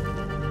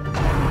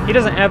 He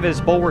doesn't have his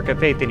Bulwark of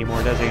Faith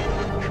anymore, does he?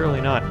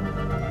 Surely not.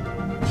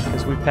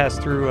 Because we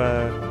passed through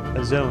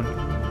a zone.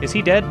 Is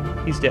he dead?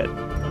 He's dead.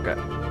 Okay.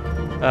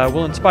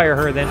 We'll inspire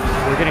her then.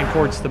 We're getting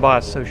towards the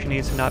boss, so she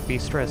needs to not be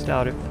stressed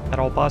out if at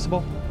all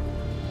possible.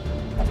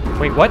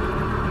 Wait, what?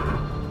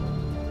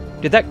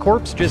 Did that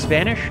corpse just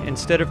vanish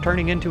instead of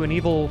turning into an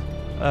evil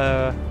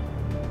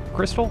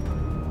crystal?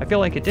 I feel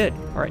like it did.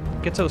 Alright,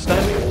 get so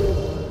stunned.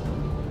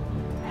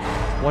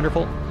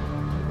 Wonderful.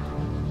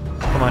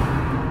 Come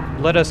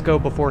on. Let us go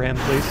before him,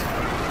 please.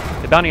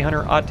 The bounty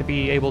hunter ought to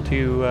be able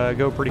to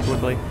go pretty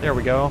quickly. There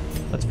we go.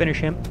 Let's finish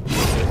him.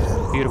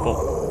 Beautiful.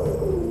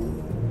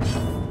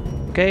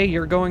 Okay,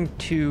 you're going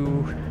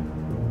to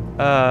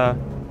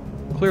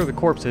clear the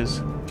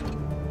corpses.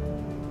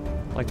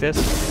 Like this.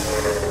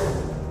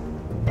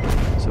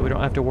 So we don't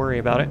have to worry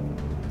about it.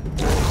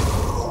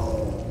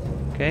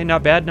 Okay,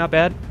 not bad, not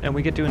bad. And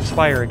we get to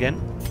inspire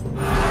again.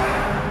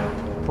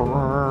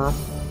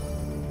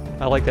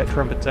 I like that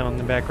trumpet sound in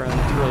the background.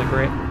 It's really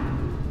great.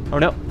 Oh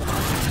no.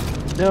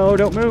 No,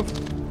 don't move.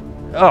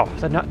 Oh,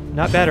 that's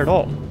not bad at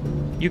all.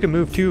 You can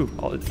move too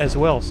as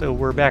well, so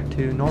we're back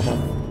to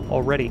normal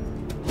already.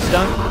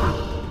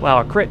 Stun. Wow,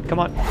 a crit. Come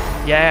on.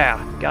 Yeah,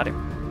 got him.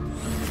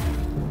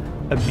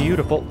 A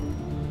beautiful.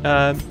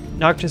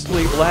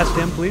 Noctiously blast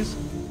him, please.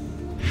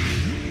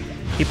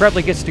 He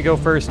probably gets to go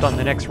first on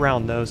the next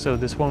round, though, so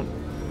this won't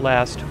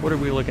last. What are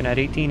we looking at?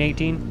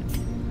 18?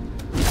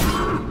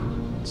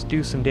 Let's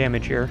do some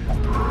damage here.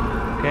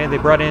 Okay, they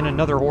brought in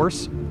another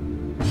horse.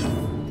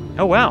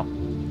 Oh, wow.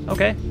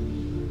 Okay.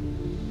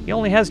 He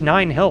only has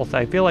 9 health.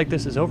 I feel like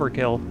this is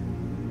overkill.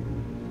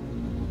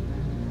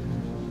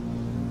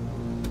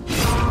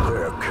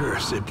 Their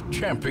cursed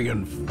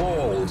champion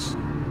falls.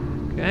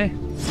 Okay.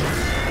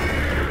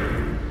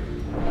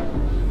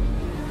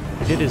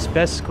 He did his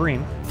best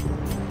scream.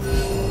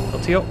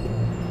 Let's heal.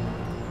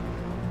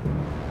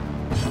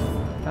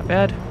 Not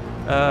bad.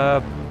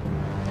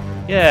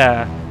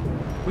 Yeah.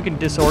 We can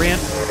disorient.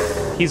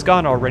 He's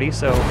gone already,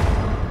 so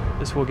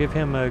this will give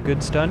him a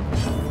good stun.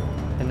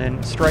 And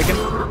then strike him.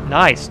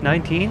 Nice.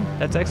 19.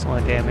 That's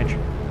excellent damage.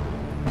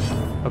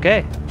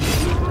 Okay.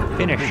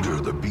 Finished. The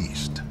bigger the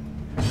beast,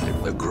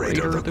 the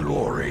greater the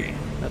glory.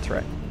 That's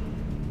right.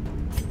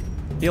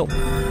 Heal.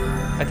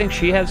 I think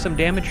she has some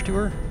damage to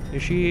her.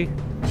 Is she?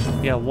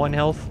 Yeah, 1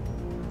 health.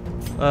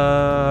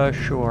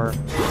 Sure.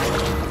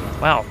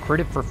 Wow,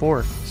 crit for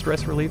 4.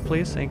 Stress relief,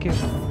 please. Thank you.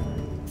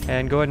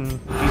 And go ahead and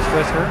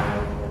de-stress her.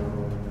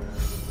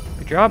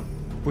 Good job.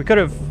 We could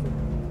have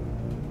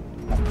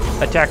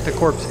attacked the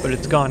corpse, but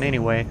it's gone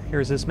anyway.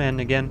 Here's this man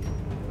again.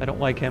 I don't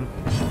like him.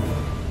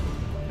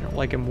 I don't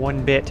like him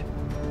one bit.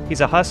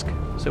 He's a husk,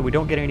 so we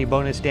don't get any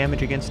bonus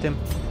damage against him.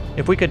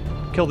 If we could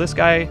kill this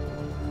guy,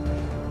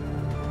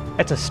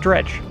 that's a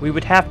stretch. We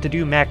would have to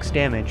do max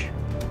damage.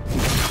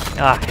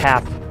 Ah,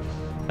 half.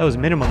 That was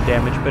minimum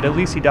damage, but at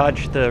least he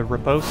dodged the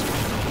riposte.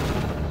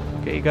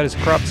 Okay, he got his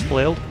crops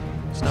flailed.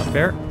 It's not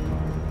fair.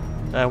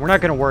 We're not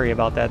going to worry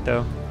about that,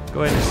 though.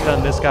 Go ahead and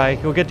stun this guy.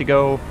 He'll get to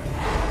go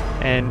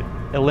and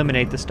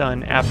eliminate the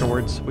stun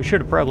afterwards. We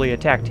should have probably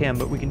attacked him,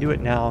 but we can do it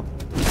now.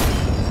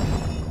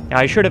 Now,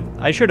 I should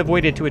have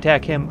waited to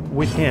attack him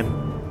with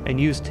him and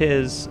used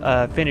his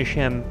finish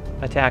him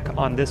attack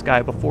on this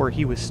guy before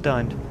he was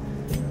stunned.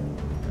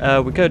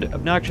 We could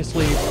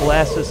obnoxiously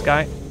blast this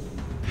guy.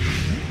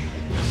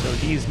 So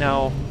he's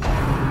now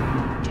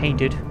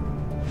tainted.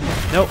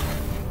 Nope.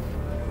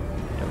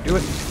 Don't do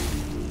it.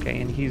 Okay,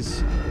 and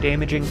he's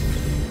damaging.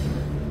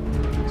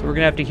 So we're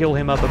gonna have to heal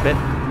him up a bit.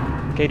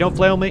 Okay, don't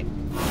flail me.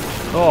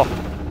 Oh.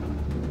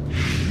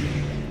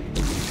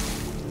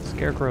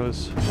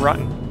 Scarecrow's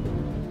rotten.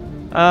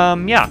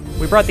 Yeah,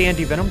 we brought the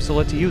anti-venom, so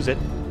let's use it.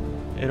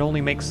 It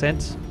only makes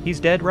sense. He's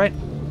dead, right?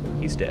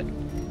 He's dead.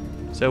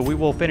 So we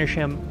will finish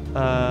him.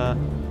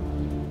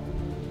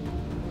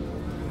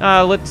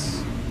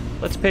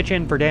 Let's pitch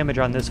in for damage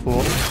on this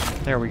fool.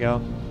 There we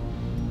go.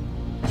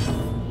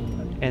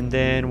 And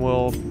then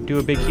we'll do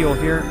a big heal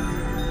here.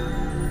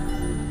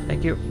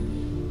 Thank you.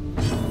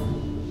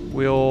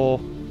 We'll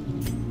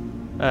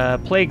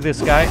plague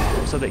this guy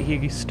so that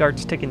he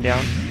starts ticking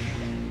down.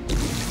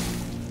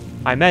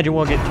 I imagine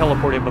we'll get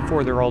teleported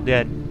before they're all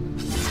dead.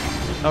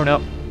 Oh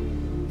no.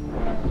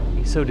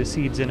 He sowed his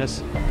seeds in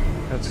us.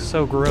 That's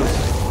so gross.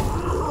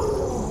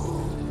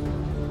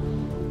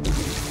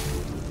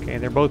 Okay,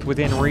 they're both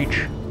within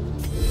reach.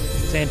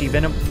 his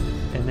anti-venom,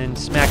 and then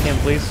smack him,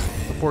 please,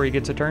 before he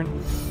gets a turn.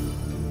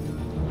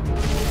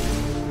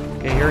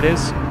 Okay, here it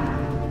is.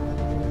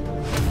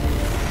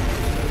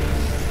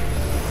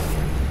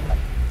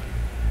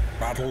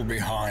 Battle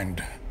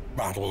behind,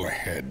 battle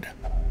ahead.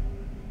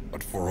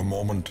 But for a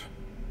moment,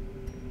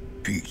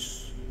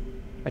 peace.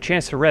 A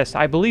chance to rest.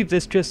 I believe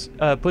this just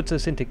puts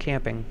us into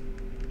camping.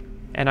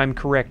 And I'm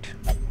correct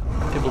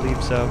to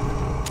believe so.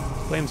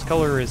 Flame's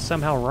color is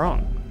somehow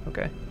wrong.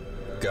 Okay.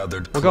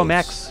 Gathered We'll close go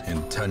max.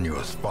 in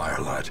tenuous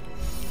firelight.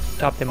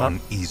 Top them up.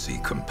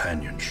 Uneasy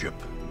companionship.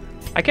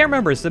 I can't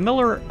remember. Is the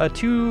Miller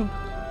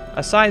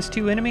a size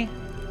 2 enemy?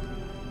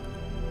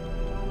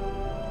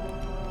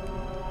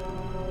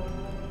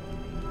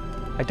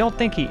 I don't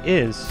think he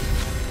is.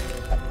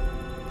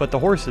 But the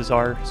horses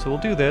are, so we'll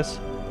do this.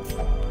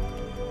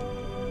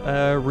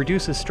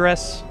 Reduces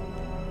stress.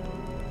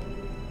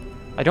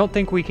 I don't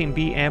think we can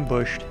be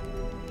ambushed.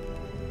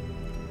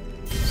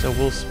 So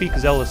we'll speak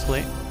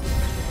zealously.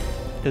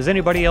 Does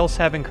anybody else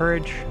have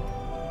encourage?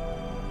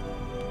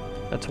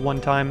 That's one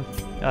time.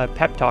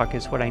 Pep talk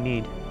is what I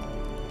need.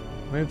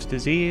 Removes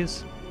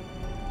disease.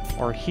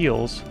 Or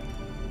heals.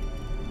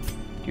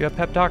 Do you have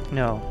pep talk?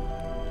 No.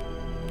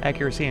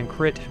 Accuracy and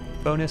crit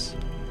bonus.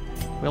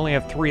 We only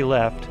have 3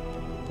 left.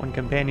 1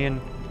 companion.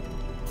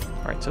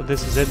 Alright, so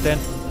this is it then.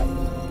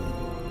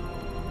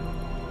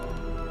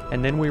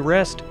 And then we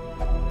rest.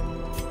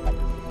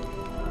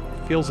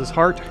 Feels his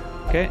heart.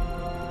 Okay.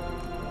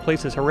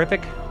 Place is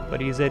horrific, but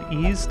he's at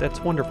ease. That's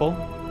wonderful.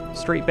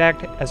 Straight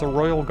back as a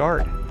royal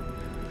guard.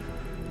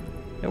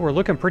 Yeah, we're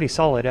looking pretty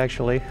solid,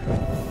 actually.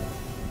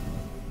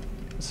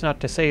 It's not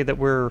to say that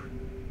we're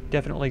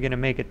definitely going to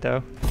make it,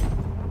 though.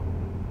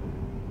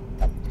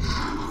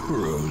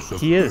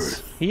 He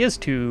is. He is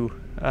 2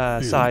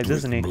 size,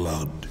 isn't he?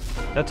 Blood.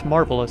 That's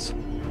marvelous.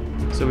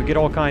 So we get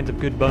all kinds of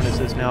good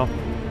bonuses now.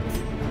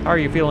 How are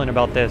you feeling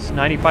about this?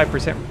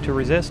 95% to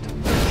resist?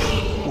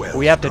 Well,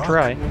 We have to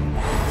try.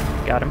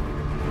 Got him.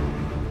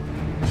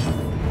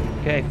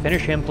 Okay,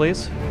 finish him,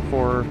 please.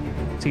 For,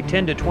 let's see,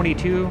 10 to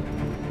 22,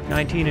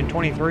 19 and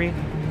 23.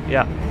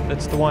 Yeah,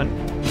 that's the one.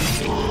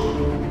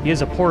 He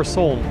is a poor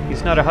soul.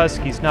 He's not a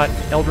husk. He's not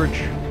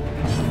eldritch.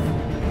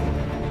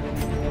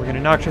 We're going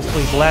to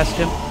noxiously blast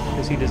him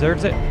because he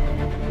deserves it.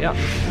 Yeah.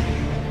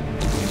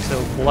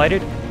 So,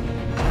 blighted.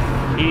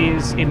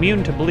 He's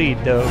immune to bleed,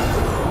 though.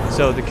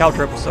 So the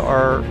caltrops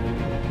are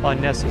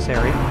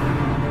unnecessary.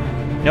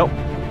 Nope.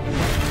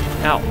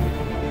 Ow.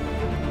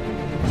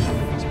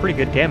 It's pretty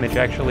good damage,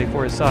 actually,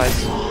 for his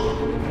size.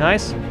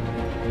 Nice.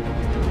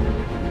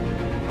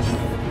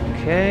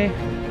 Okay.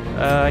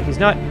 He's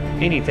not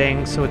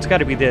anything, so it's got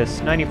to be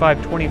this.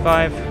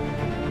 95-25,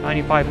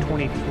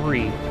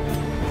 95-23.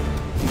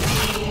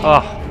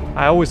 Oh,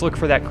 I always look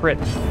for that crit,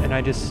 and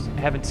I just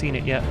haven't seen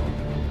it yet.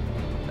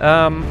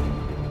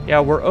 Yeah,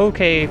 we're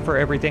okay for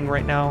everything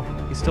right now.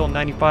 He's still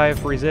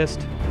 95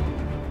 resist.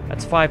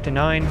 That's 5 to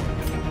 9.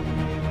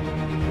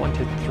 1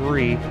 to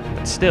 3.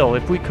 But still,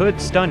 if we could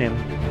stun him,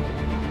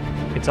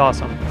 it's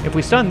awesome. If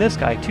we stun this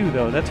guy too,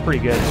 though, that's pretty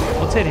good.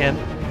 Let's hit him.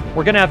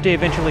 We're gonna have to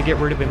eventually get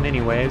rid of him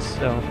anyways,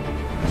 so...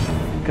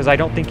 because I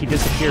don't think he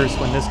disappears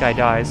when this guy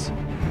dies.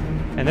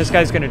 And this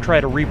guy's gonna try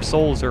to reap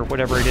souls or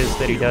whatever it is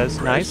that he does.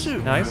 Nice,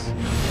 nice.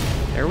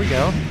 There we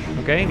go.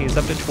 Okay, and he's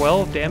up to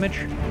 12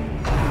 damage.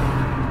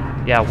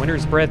 Yeah,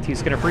 Winter's Breath,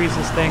 he's gonna freeze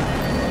this thing.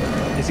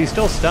 Is he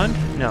still stunned?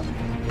 No.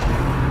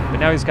 But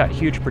now he's got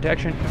huge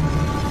protection.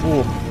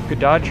 Ooh, good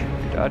dodge,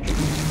 good dodge.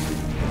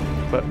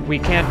 But we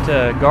can't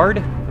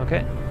guard.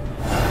 Okay.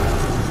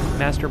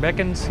 Master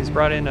beckons, he's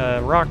brought in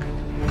a rock.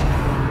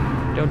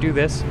 Don't do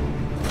this.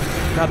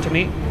 Not to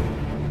me.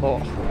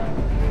 Oh.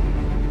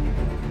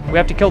 We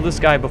have to kill this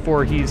guy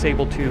before he's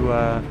able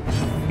to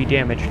be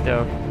damaged,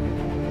 though.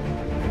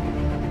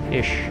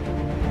 Ish.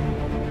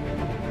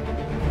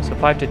 So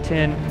 5 to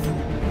 10.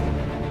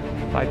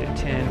 5 to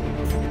 10.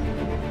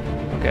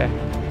 Okay.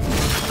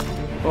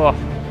 Oh.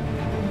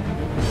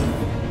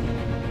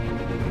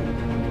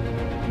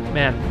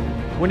 Man,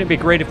 wouldn't it be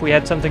great if we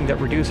had something that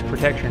reduced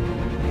protection?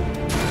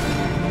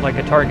 Like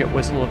a target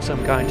whistle of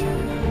some kind.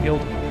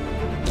 Healed.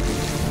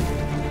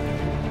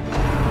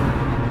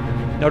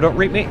 No, don't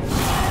reap me.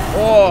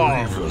 Oh!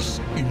 Grievous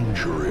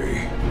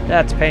injury.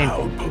 That's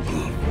painful.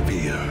 Palpable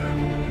fear.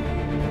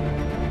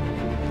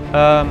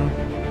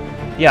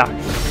 Yeah.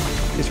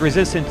 His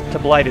resistance to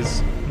blight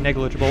is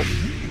negligible.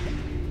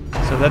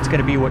 So that's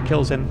gonna be what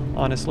kills him,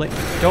 honestly.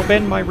 Don't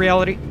bend my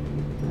reality.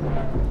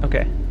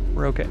 Okay,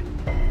 we're okay.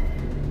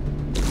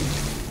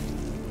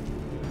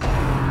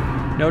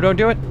 No, don't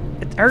do it.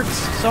 It hurts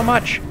so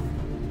much.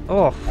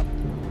 Oh.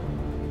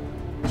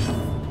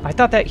 I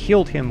thought that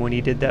healed him when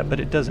he did that, but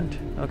it doesn't.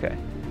 Okay.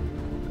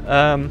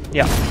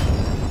 Yeah.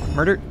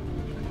 Murdered.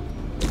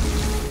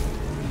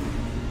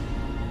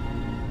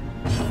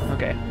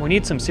 Okay, we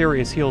need some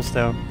serious heals,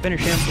 though.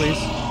 Finish him, please.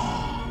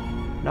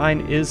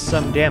 9 is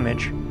some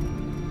damage.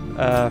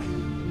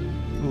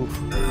 Oof.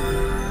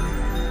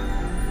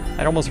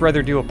 I'd almost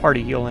rather do a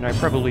party heal, and I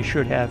probably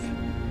should have.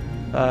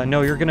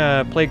 No, you're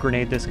gonna Plague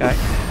Grenade this guy,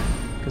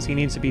 because he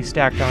needs to be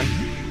stacked on.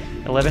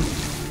 11.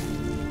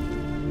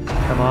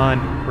 Come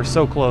on, we're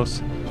so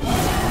close.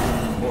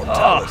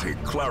 Mortality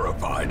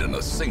clarified in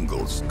a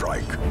single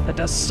strike. That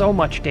does so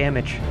much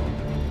damage.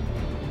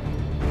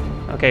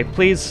 Okay,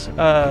 please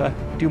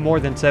do more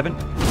than 7.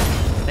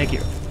 Thank you.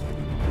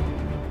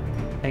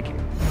 Thank you.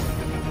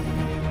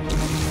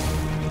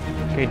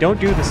 Okay, don't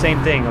do the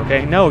same thing,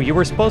 okay? No, you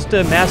were supposed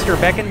to master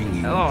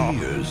beckon. Oh.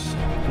 Ears,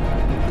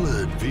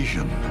 blurred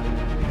vision.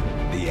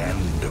 The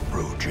end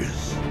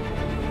approaches.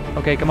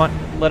 Okay, come on.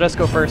 Let us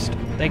go first.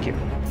 Thank you.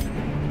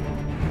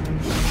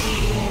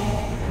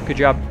 Good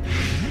job.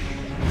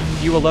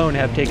 You alone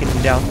have taken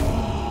him down.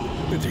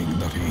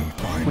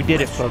 We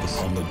did it, folks.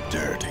 On the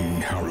dirt he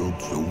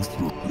harrowed so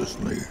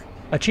fruitlessly.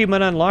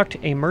 Achievement unlocked,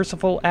 a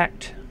merciful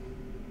act.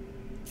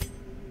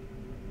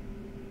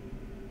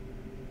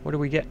 What do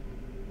we get?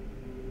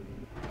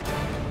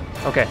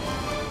 Okay.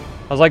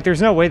 I was like,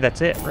 there's no way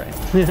that's it, right?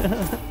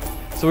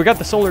 So we got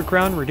the solar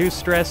crown, reduced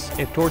stress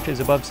if torch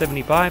is above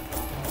 75.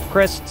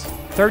 Crests,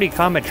 30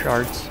 comet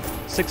shards,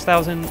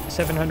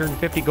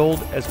 6,750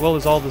 gold, as well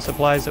as all the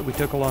supplies that we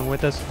took along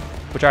with us,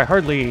 which I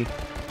hardly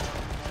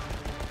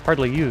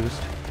used.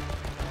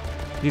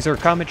 These are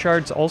comet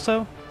shards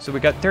also, so we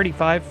got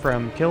 35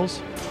 from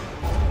kills.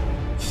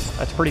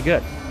 That's pretty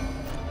good.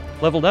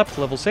 Leveled up,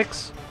 level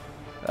 6.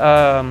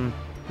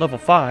 Level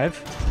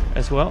 5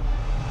 as well.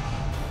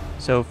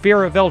 So,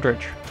 Fear of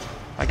Eldritch,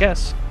 I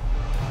guess.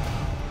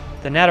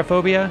 The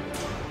Natophobia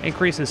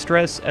increases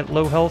stress at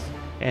low health,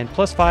 and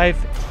 +5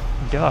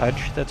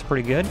 dodge, that's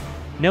pretty good.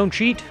 Known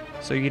cheat,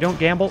 so you don't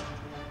gamble.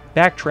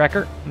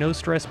 Backtracker, no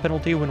stress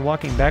penalty when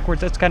walking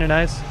backwards, that's kind of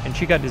nice. And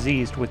she got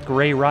diseased with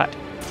Grey Rot,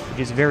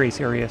 which is very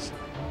serious.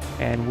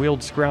 And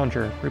Wield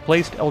Scrounger,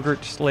 replaced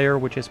Eldritch Slayer,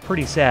 which is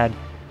pretty sad.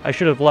 I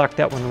should have locked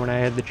that one when I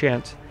had the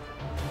chance.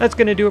 That's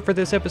going to do it for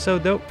this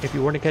episode, though. If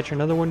you want to catch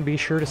another one, be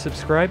sure to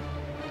subscribe.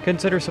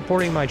 Consider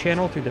supporting my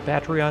channel through the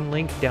Patreon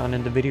link down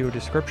in the video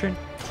description,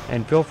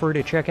 and feel free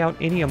to check out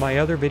any of my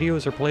other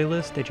videos or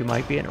playlists that you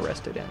might be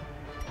interested in.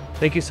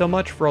 Thank you so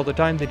much for all the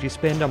time that you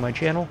spend on my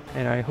channel,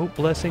 and I hope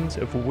blessings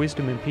of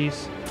wisdom and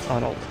peace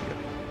on all of you.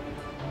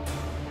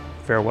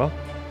 Farewell.